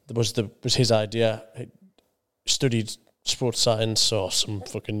of was his idea. He studied sports science or some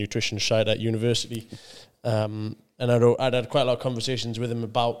fucking nutrition shite at university, and I'd had quite a lot of conversations with him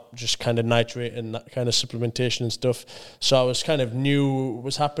about just kind of nitrate and that kind of supplementation and stuff. So I was kind of knew what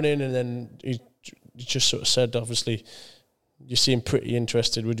was happening, and then he just sort of said, obviously, you seem pretty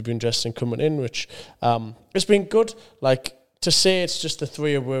interested. Would you be interested in coming in? Which it's been good. Like, to say it's just the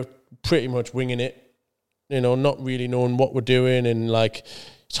three of we're pretty much winging it, you know, not really knowing what we're doing, and like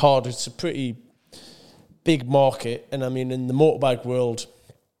it's hard. It's a pretty big market, and I mean, in the motorbike world,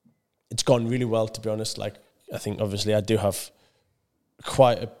 it's gone really well, to be honest. Like, I think obviously I do have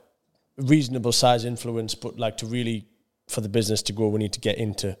quite a reasonable size influence, but like to really, for the business to grow, we need to get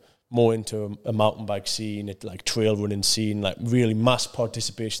more into a mountain bike scene, like trail running scene, like really mass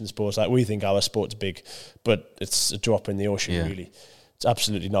participation sports. Like, we think our sport's big, but it's a drop in the ocean, really. It's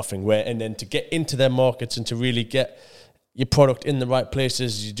absolutely nothing. And then to get into their markets and to really get your product in the right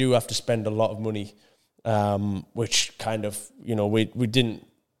places, you do have to spend a lot of money, which kind of, you know, we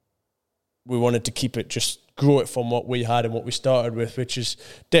wanted to keep it, just grow it from what we had and what we started with, which is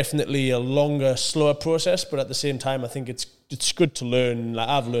definitely a longer, slower process. But at the same time, I think it's good to learn. Like,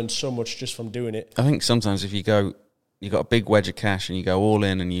 I've learned so much just from doing it. I think sometimes if you got a big wedge of cash and you go all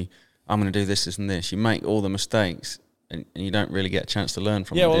in and I'm going to do this and this, you make all the mistakes and you don't really get a chance to learn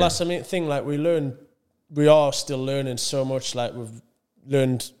from it. Yeah, well, that's the main thing. Like, we are still learning so much. Like, we've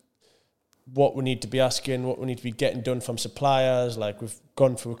learned what we need to be asking, what we need to be getting done from suppliers. Like, we've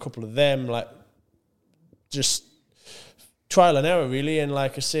gone through a couple of them, like, just trial and error, really. And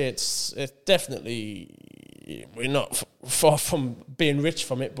like I say, it's definitely, we're not far from being rich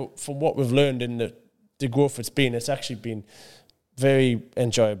from it, but from what we've learned in the growth it's actually been very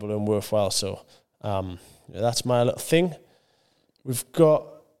enjoyable and worthwhile. So that's my little thing. We've got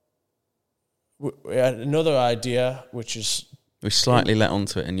we had another idea, which is... We slightly let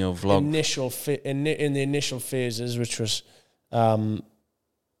onto it in your vlog. In the initial phases, which was an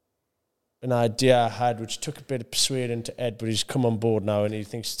idea I had, which took a bit of persuading to Ed, but he's come on board now and he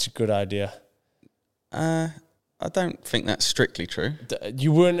thinks it's a good idea. I don't think that's strictly true.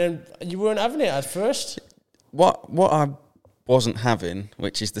 You weren't having it at first? What I wasn't having,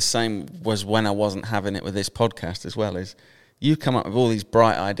 which is the same was when I wasn't having it with this podcast as well, is you come up with all these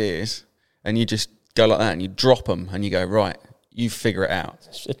bright ideas and you just go like that and you drop them and you go, right, you figure it out.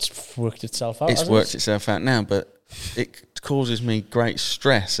 It's worked itself out. It's worked itself out now, but it causes me great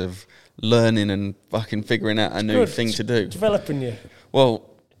stress of learning and fucking figuring out a new thing to do. Developing you. Well,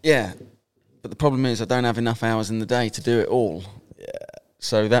 yeah, but the problem is I don't have enough hours in the day to do it all. Yeah.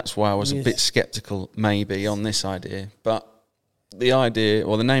 So that's why I was a bit sceptical, maybe, on this idea. But the idea,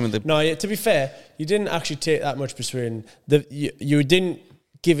 or the name of the... No, to be fair, you didn't actually take that much persuading. You didn't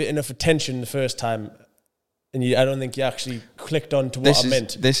give it enough attention the first time, and I don't think you actually clicked on to what I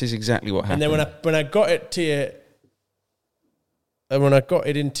meant. This is exactly what happened. And then when I got it to you, and when I got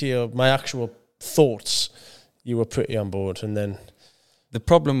it into my actual thoughts, you were pretty on board. And then the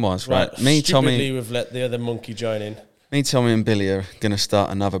problem was, right, me, Tommy... we've let the other monkey join in. Me, Tommy and Billy are going to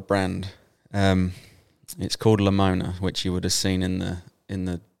start another brand. It's called Lamona, which you would have seen in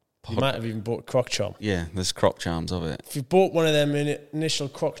the You might have even bought Croc Charm. Yeah, there's Croc Charms of it. If you bought one of them initial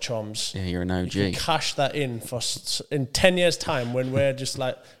Croc Charms, yeah, you're an OG. You can cash that in in 10 years' time when we're just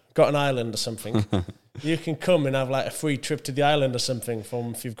like got an island or something. You can come and have like a free trip to the island or something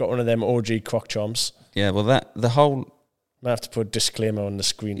from if you've got one of them OG Croc Charms. Yeah, well, the whole... I have to put a disclaimer on the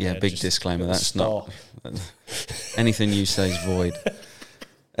screen. Yeah, there, big disclaimer. That's star. not... anything you say is void.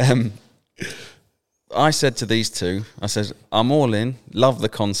 I said to these two, I said, I'm all in, love the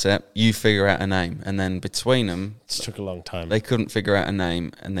concept, you figure out a name. And then between them... It took a long time. They couldn't figure out a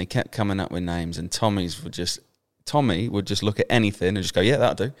name, and they kept coming up with names, and Tommy would just look at anything and just go, yeah,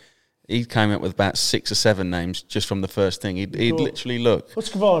 that'll do. He came up with about 6 or 7 names just from the first thing. He'd literally look. What's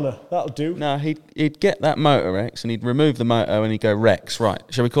Gabbana? That'll do. No, he'd get that motor Rex, and he'd remove the motor, and he'd go, Rex, right.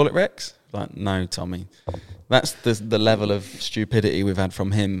 Shall we call it Rex? Like, no, Tommy. That's the level of stupidity we've had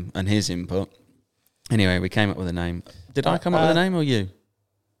from him and his input. Anyway, we came up with a name. Did I come up with a name or you?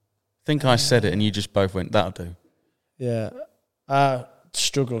 I think I said it and you just both went, that'll do. Yeah. I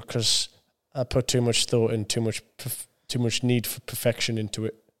struggle because I put too much thought and too much need for perfection into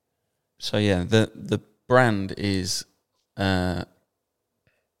it. So yeah, the brand is very,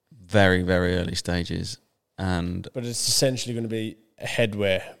 very early stages. But it's essentially going to be a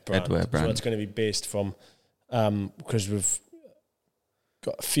headwear brand. So it's going to be based from, because we've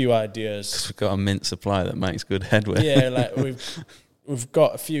got a few ideas. Because we've got a mint supply that makes good headwear. Yeah, like we've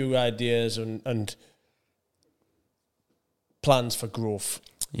got a few ideas and plans for growth.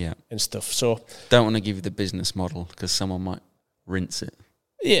 Yeah, and stuff. So don't want to give you the business model because someone might rinse it.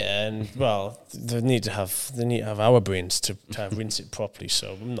 Yeah, and well, they need to have our brains to rinse it properly.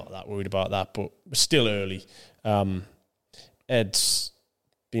 So I'm not that worried about that, but we're still early. Ed's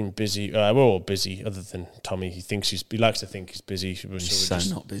been busy. We're all busy, other than Tommy. He likes to think he's busy. He's so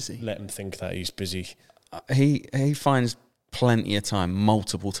not busy. Let him think that he's busy. He finds plenty of time,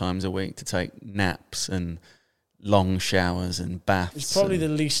 multiple times a week, to take naps and long showers and baths. He's probably the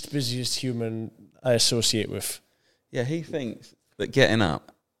least busiest human I associate with. Yeah, he thinks that getting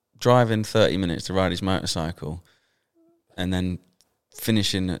up, driving 30 minutes to ride his motorcycle, and then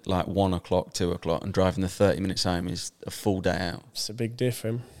finishing at like 1 o'clock, 2 o'clock, and driving the 30 minutes home is a full day out. It's a big day for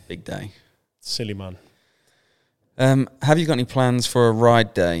him. Big day. Silly man. Have you got any plans for a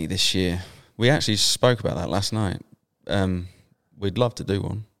ride day this year? We actually spoke about that last night. We'd love to do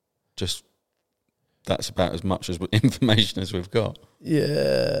one. Just that's about as much as information as we've got.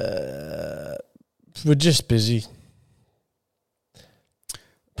 Yeah, we're just busy.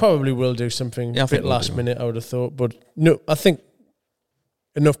 Probably will do something a bit last minute, I would have thought. But no, I think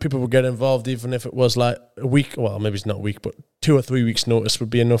enough people would get involved, even if it was like a week. Well, maybe it's not a week, but 2 or 3 weeks' notice would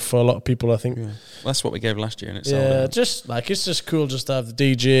be enough for a lot of people, I think. Yeah. Well, that's what we gave last year, and it's it's just cool just to have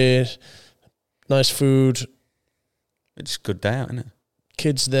the DJ, nice food. It's a good day out, isn't it?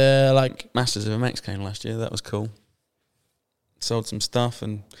 Kids there, like Masters of MX came last year. That was cool. Sold some stuff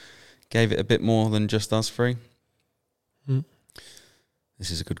and gave it a bit more than just us three. This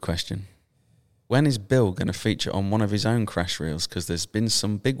is a good question. When is Bill going to feature on one of his own crash reels? Because there's been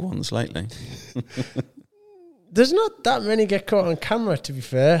some big ones lately. There's not that many get caught on camera, to be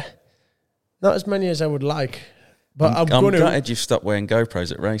fair. Not as many as I would like. But I'm gutted you've stopped wearing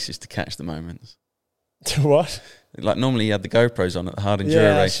GoPros at races to catch the moments. What? Like normally you had the GoPros on at the hard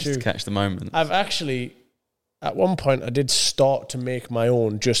enduro races to catch the moments. I've actually, at one point, I did start to make my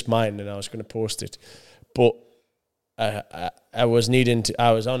own, just mine, and I was going to post it. But I was needing to.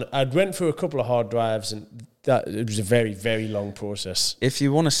 I'd went through a couple of hard drives, and it was a very, very long process. If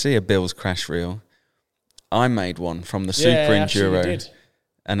you want to see a Bill's crash reel, I made one from the Super Enduro,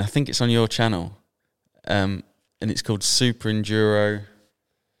 and I think it's on your channel, and it's called Super Enduro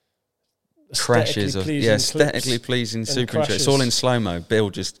Crashes. Aesthetically pleasing Super Enduro. It's all in slow mo. Bill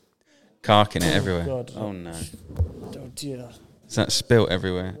just carking it everywhere. God. Oh no! Oh dear! Is that spilt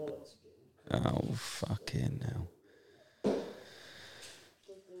everywhere? Oh fucking hell!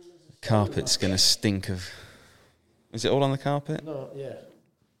 Carpet's going to stink of... Is it all on the carpet? No, yeah.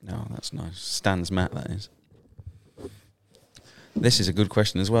 No, that's nice. Stan's mat, that is. This is a good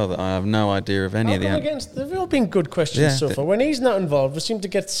question as well that I have no idea of any of the answers. They've all been good questions so far. When he's not involved, we seem to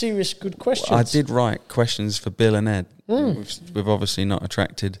get serious good questions. Well, I did write questions for Bill and Ed. We've obviously not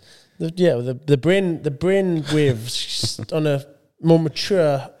attracted. The brain waves on a more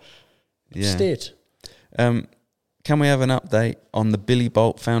mature state. Can we have an update on the Billy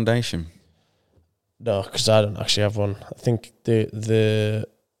Bolt Foundation? No, because I don't actually have one. I think the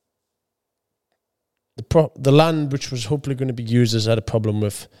land which was hopefully going to be used has had a problem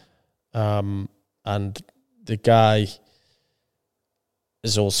with, and the guy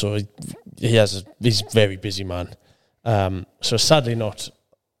is also he's a very busy man. So sadly, not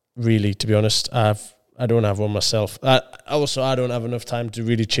really. To be honest, I don't have one myself. I don't have enough time to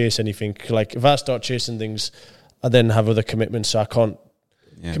really chase anything. Like if I start chasing things, I then have other commitments, so I can't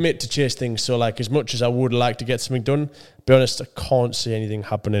commit to chase things. So like as much as I would like to get something done, to be honest, I can't see anything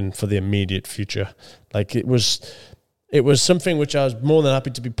happening for the immediate future. Like it was something which I was more than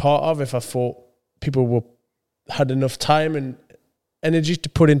happy to be part of if I thought people had enough time and energy to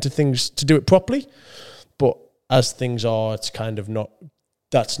put into things to do it properly. But as things are, it's kind of not.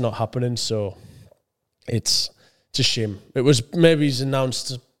 That's not happening. So it's a shame. It was maybe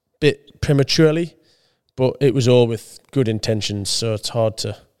announced a bit prematurely. But it was all with good intentions, so it's hard.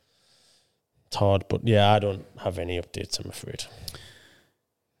 But yeah, I don't have any updates, I'm afraid.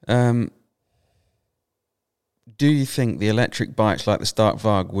 Do you think the electric bikes like the Stark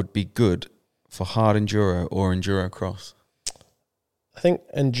Varg would be good for hard enduro or enduro cross? I think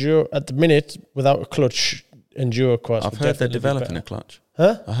enduro at the minute without a clutch, enduro cross. I've heard they're developing a clutch.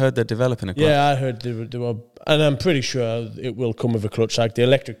 Huh? I heard they're developing a clutch. Yeah, I heard they were, and I'm pretty sure it will come with a clutch. Like the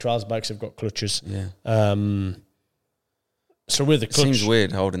electric trials bikes have got clutches. Yeah. So with the clutch, it seems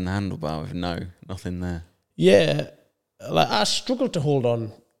weird holding the handlebar with nothing there. Yeah, like I struggle to hold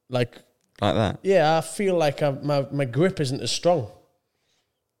on like that. Yeah, I feel like my grip isn't as strong.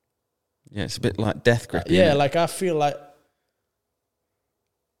 Yeah, it's a bit like death grip. Yeah, like I feel like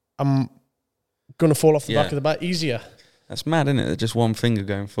I'm gonna fall off the back of the bike easier. That's mad, isn't it? That just one finger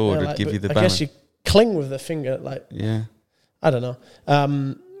going forward would give you the balance. I guess you cling with the finger, like I don't know.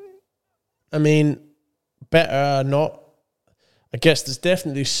 I mean, better or not. I guess there's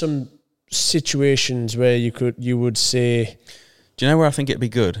definitely some situations where you would say. Do you know where I think it'd be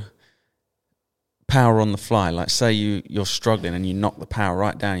good? Power on the fly. Like say you're struggling and you knock the power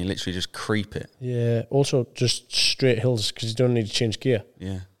right down, you literally just creep it. Yeah. Also, just straight hills because you don't need to change gear.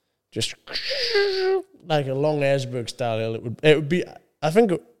 Yeah. Just like a long Erzberg style hill. It would be. I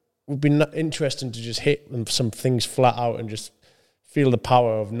think it would be interesting to just hit some things flat out and just feel the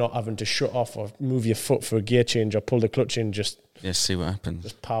power of not having to shut off or move your foot for a gear change or pull the clutch in. Just see what happens.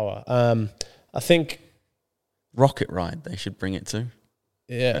 Just power. I think Rocket Ride. They should bring it to.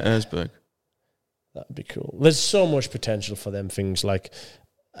 Yeah. At Erzberg. That'd be cool. There's so much potential for them things. Like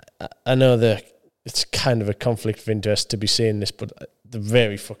I know that it's kind of a conflict of interest to be saying this, but they're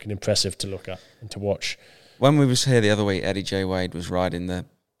very fucking impressive to look at and to watch. When we was here the other week, Eddie J. Wade was riding the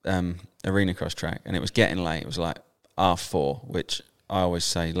arena cross track, and it was getting late. It was like R4, which I always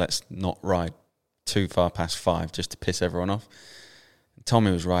say, let's not ride too far past 5 just to piss everyone off.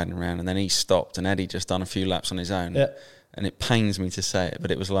 Tommy was riding around, and then he stopped, and Eddie just done a few laps on his own. Yeah. And it pains me to say it, but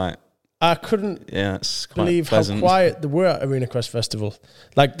it was like, I couldn't it's believe pleasant. how quiet they were at Arena Cross Festival.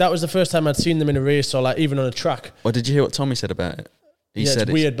 Like, that was the first time I'd seen them in a race or, like, even on a track. Well, did you hear what Tommy said about it? He said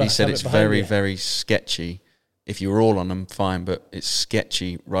it's weird, it's very, very sketchy. If you were all on them, fine, but it's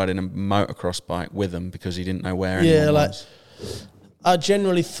sketchy riding a motocross bike with them because he didn't know where anyone was. I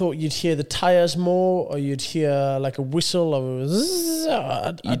generally thought you'd hear the tyres more or you'd hear, like, a whistle or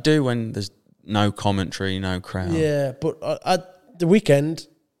a You do when there's no commentary, no crowd. Yeah, but at the weekend,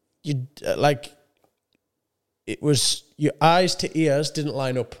 you like it was your eyes to ears didn't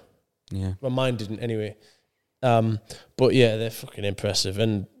line up. Yeah, well, mine didn't anyway. But yeah, they're fucking impressive,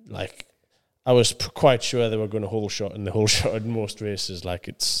 and like I was quite sure they were going to whole shot in the whole shot in most races. Like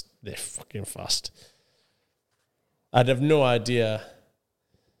they're fucking fast. I'd have no idea.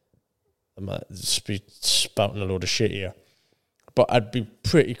 I might just be spouting a load of shit here, but I'd be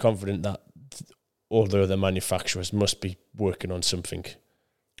pretty confident that all the other manufacturers must be working on something.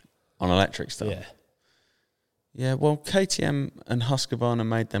 On electric stuff? Yeah. Yeah, well, KTM and Husqvarna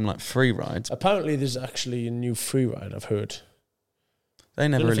made them like free rides. Apparently there's actually a new free ride, I've heard. They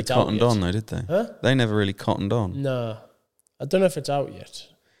never really cottoned on though, did they? Huh? They never really cottoned on. No. I don't know if it's out yet.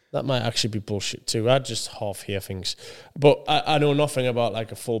 That might actually be bullshit too. I just half hear things. But I know nothing about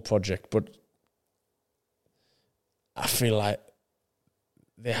like a full project, but I feel like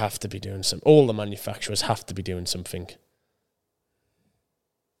they have to be doing something. All the manufacturers have to be doing something.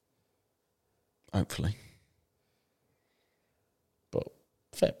 Hopefully.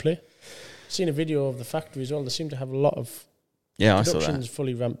 fair play. Seen a video of the factory as well. They seem to have a lot of I saw productions that.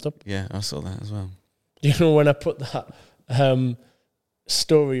 fully ramped up. Yeah, I saw that as well. You know, when I put that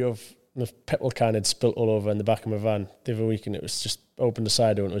story of the petrol can had spilt all over in the back of my van the other week, and it was just opened the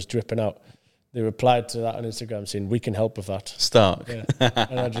side door and it was dripping out. They replied to that on Instagram saying, "We can help with that." Stark. Yeah.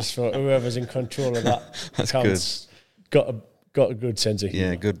 And I just thought, whoever's in control of that That's accounts got a good sense of humour.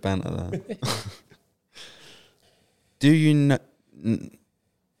 Yeah, good banter that. Do you know?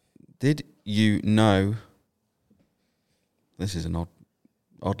 Did you know? This is an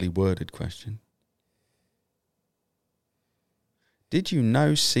oddly worded question. Did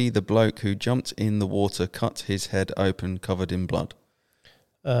you see the bloke who jumped in the water, cut his head open, covered in blood?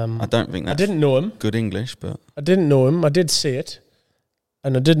 I don't think that's I didn't know him. Good English, but I didn't know him. I did see it,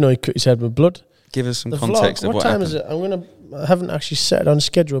 and I did know he cut his head with blood. Give us some the context vlog, of what time happened. is it? I haven't actually set it on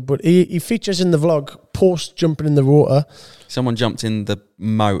schedule, but he features in the vlog post jumping in the water. Someone jumped in the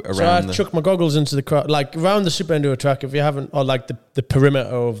moat around. So I chucked my goggles into the crowd, like around the Super Enduro track. If you haven't, or like the perimeter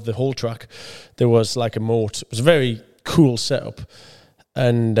of the whole track, there was like a moat. It was a very cool setup,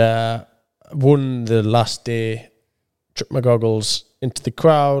 and won the last day. Chucked my goggles into the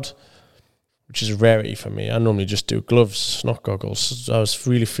crowd, which is a rarity for me. I normally just do gloves, not goggles. So I was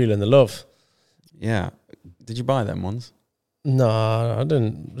really feeling the love. Yeah. Did you buy them ones? No, I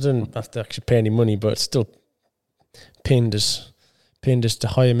didn't have to actually pay any money, but it's still pained us to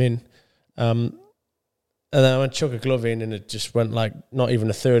hire him in. And then I went to chuck a glove in, and it just went like not even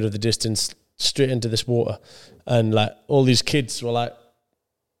a third of the distance straight into this water. And like all these kids were like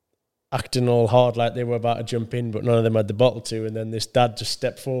acting all hard like they were about to jump in, but none of them had the bottle to. And then this dad just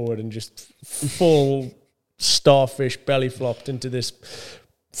stepped forward and just full starfish belly flopped into this.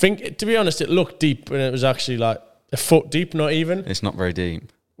 To be honest, it looked deep, and it was actually like a foot deep, not even. It's not very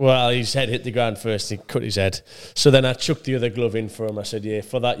deep. Well, his head hit the ground first. He cut his head. So then I chucked the other glove in for him. I said, "Yeah,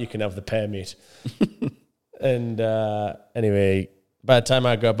 for that you can have the pair, mate." And anyway, by the time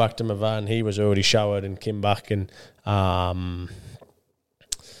I got back to my van, he was already showered and came back, and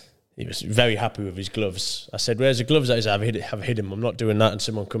he was very happy with his gloves. I said, "Where's the gloves?" I've hid him. I'm not doing that, and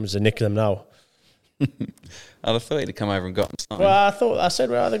someone comes to nick them now. I'd have thought he'd come over and got them. Well, I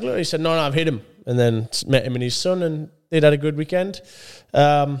said, "Where are the gloves?" He said, "No, I've hid him." And then met him and his son, and they'd had a good weekend.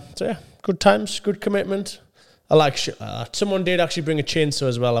 So yeah, good times, good commitment. I like shit like that. Someone did actually bring a chainsaw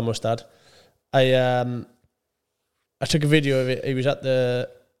as well, I must add. I took a video of it. He was at the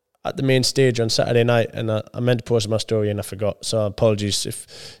main stage on Saturday night, and I meant to post my story and I forgot. So apologies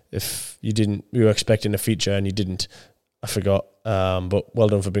if you didn't. We were expecting a feature and you didn't. I forgot. But well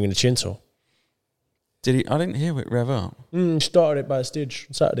done for bringing the chainsaw. Did he? I didn't hear it rev up. Started it by the stage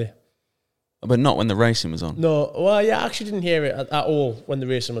on Saturday. But not when the racing was on. No, well, yeah, I actually didn't hear it at all when the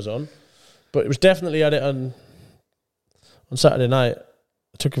racing was on, but it was definitely at it on Saturday night.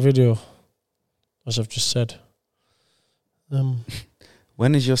 I took a video, as I've just said.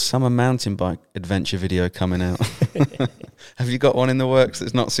 When is your summer mountain bike adventure video coming out? Have you got one in the works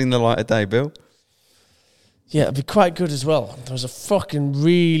that's not seen the light of day, Bill? Yeah, it'd be quite good as well. There was a fucking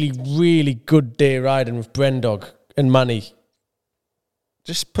really, really good day riding with Brendog and Manny.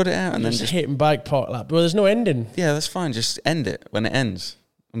 Just put it out and then just hitting bike park lap. Well, there's no ending. Yeah, that's fine. Just end it when it ends.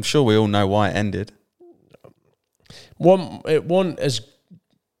 I'm sure we all know why it ended. It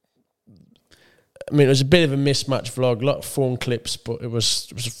was a bit of a mismatched vlog, a lot of phone clips, but it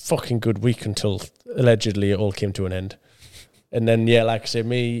was a fucking good week until allegedly it all came to an end. And then, yeah, like I said,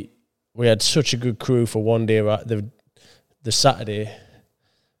 we had such a good crew for one day, right? The Saturday.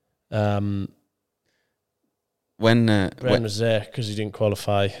 When was there because he didn't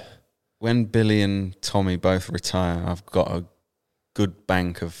qualify. When Billy and Tommy both retire, I've got a good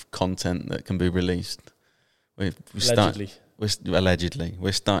bank of content that can be released. Allegedly.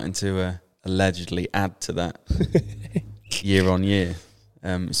 We're starting to allegedly add to that year on year.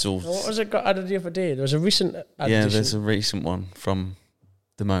 It's all. What was it got added the other day? There was a recent addition. Yeah, there's a recent one from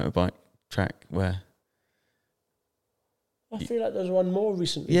the motorbike track where. I feel like there's one more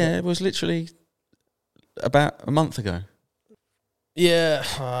recently. Yeah, it was literally about a month ago. Yeah,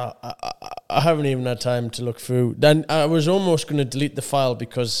 I haven't even had time to look through. Then I was almost going to delete the file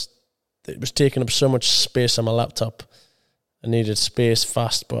because it was taking up so much space on my laptop. I needed space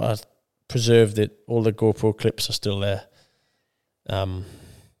fast, but I preserved it. All the GoPro clips are still there.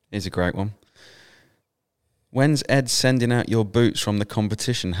 Here's a great one. When's Ed sending out your boots from the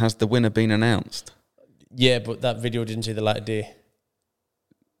competition? Has the winner been announced? Yeah, but that video didn't see the light of day.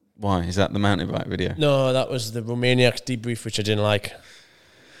 Why? Is that the mountain bike video? No, that was the Romaniacs debrief, which I didn't like.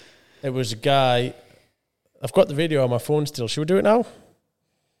 It was a guy. I've got the video on my phone still. Should we do it now?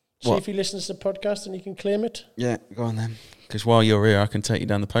 See if he listens to the podcast and he can claim it. Yeah, go on then. Because while you're here, I can take you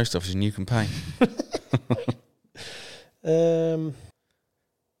down the post office and you can pay.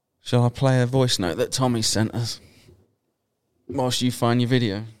 Shall I play a voice note that Tommy sent us whilst you find your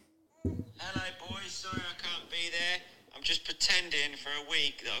video? Hello boys, sorry I can't be there. I'm just pretending for a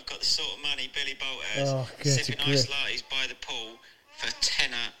week that I've got the sort of money Billy Bolt has, sipping ice lattes by the pool for a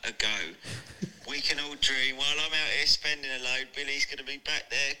tenner a go. We can all dream. While I'm out here spending a load, Billy's going to be back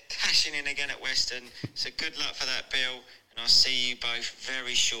there cashing in again at Weston. So good luck for that, Bill, and I'll see you both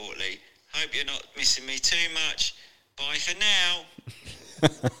very shortly. Hope you're not missing me too much. Bye for now.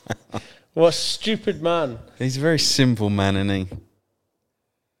 What a stupid man. He's a very simple man, isn't he?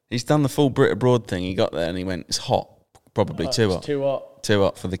 He's done the full Brit abroad thing. He got there and he went, it's hot. Probably too hot. Too hot. Too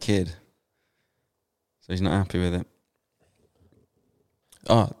hot for the kid. So he's not happy with it.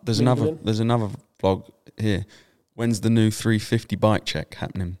 Oh, there's another vlog here. When's the new 350 bike check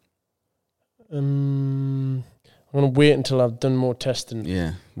happening? I'm going to wait until I've done more testing.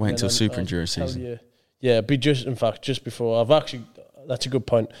 Yeah, wait until Super Enduro season. Yeah, just before. That's a good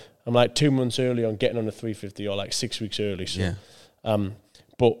point. I'm like 2 months early on getting on the 350 or like 6 weeks early. So, yeah.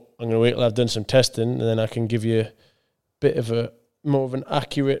 But I'm going to wait till I've done some testing and then I can give you a bit of more of an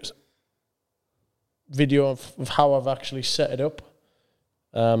accurate video of how I've actually set it up.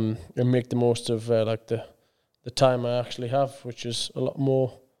 And make the most of like the time I actually have, which is a lot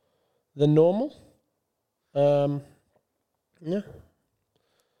more than normal. Yeah.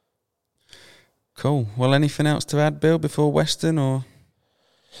 Cool. Well, anything else to add, Bill, before Weston or?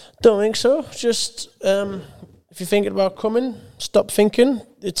 Don't think so. Just if you're thinking about coming, stop thinking.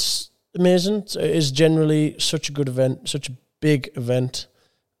 It's amazing. It is generally such a good event, such a big event.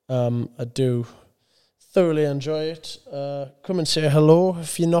 I do thoroughly enjoy it. Come and say hello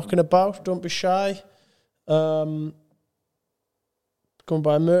if you're knocking about. Don't be shy. Come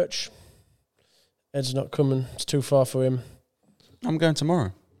buy merch. Ed's not coming. It's too far for him. I'm going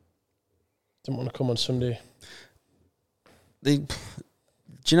tomorrow. Didn't want to come on Sunday. Do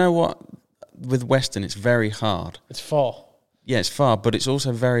you know what? With Weston, it's very hard. It's far. Yeah, it's far, but it's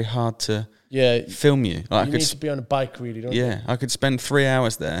also very hard to film you. Like you need to be on a bike, really, don't you? Yeah, I could spend 3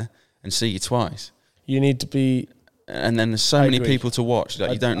 hours there and see you twice. You need to be... And then there's so many people to watch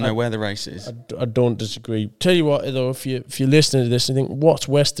that you don't know where the race is. I don't disagree. Tell you what, though, if you're listening to this and you think, what's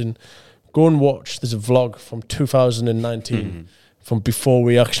Weston? Go and watch. There's a vlog from 2019 from before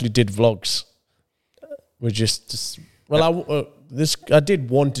we actually did vlogs. We're just I did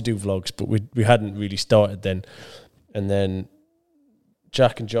want to do vlogs, but we hadn't really started then. And then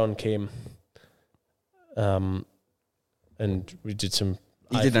Jack and John came, and we did some.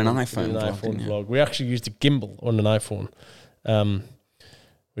 You did an iPhone vlog. We actually used a gimbal on an iPhone,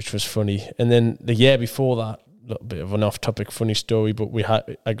 which was funny. And then the year before that, a little bit of an off-topic funny story, but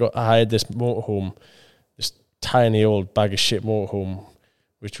I hired this motorhome, this tiny old bag of shit motorhome,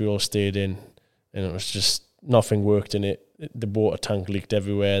 which we all stayed in, and it was just nothing worked in it. The water tank leaked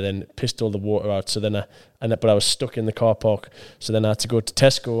everywhere. Then it pissed all the water out. So then but I was stuck in the car park. So then I had to go to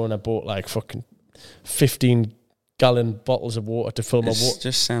Tesco and I bought like fucking 15-gallon bottles of water to fill my water. It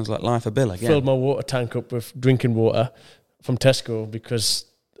just sounds like life of Bill again. Filled my water tank up with drinking water from Tesco because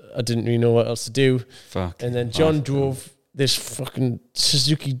I didn't really know what else to do. And then John drove this fucking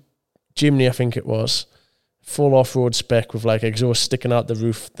Suzuki Jimny, I think it was, full off-road spec with like exhaust sticking out the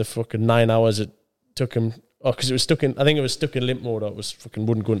roof. The fucking 9 hours it took him. Oh, because it was stuck in, I think it was stuck in limp mode, or it was fucking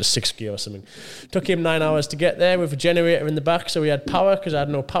wouldn't go into 6th gear or something. Took him 9 hours to get there with a generator in the back, so we had power, because I had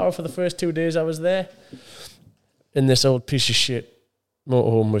no power for the first 2 days I was there. In this old piece of shit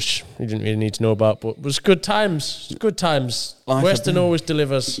motorhome, which we didn't really need to know about, but it was good times. Good times. Weston always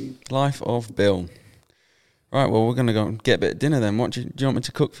delivers. Life of Bill. Right, well, we're going to go and get a bit of dinner then. Do you want me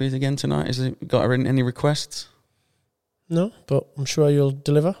to cook for you again tonight? Has it got any requests? No, but I'm sure you'll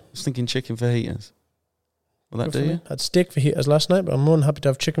deliver. I was thinking chicken fajitas. Will that do you? I had steak fajitas last night, but I'm more than happy to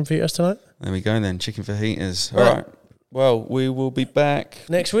have chicken fajitas tonight. There we go then, chicken fajitas. All right. Well, we will be back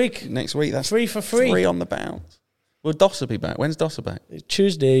next week. That's 3 for 3. 3 on the bounce. Will Dosser be back? When's Dosser back?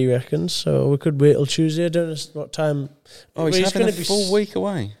 Tuesday, you reckon? So we could wait till Tuesday. I don't know what time. Oh, he's having a full week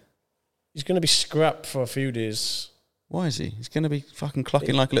away. He's going to be scrapped for a few days. Why is he? He's going to be fucking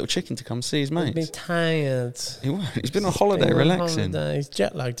clucking like a little chicken to come see his mates. He'll be tired. He won't. He's been on holiday, relaxing. He's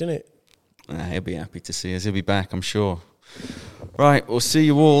jet lagged, isn't it? He'll be happy to see us. He'll be back, I'm sure. Right, we'll see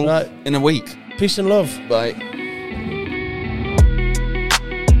you all in a week. Peace and love. Bye.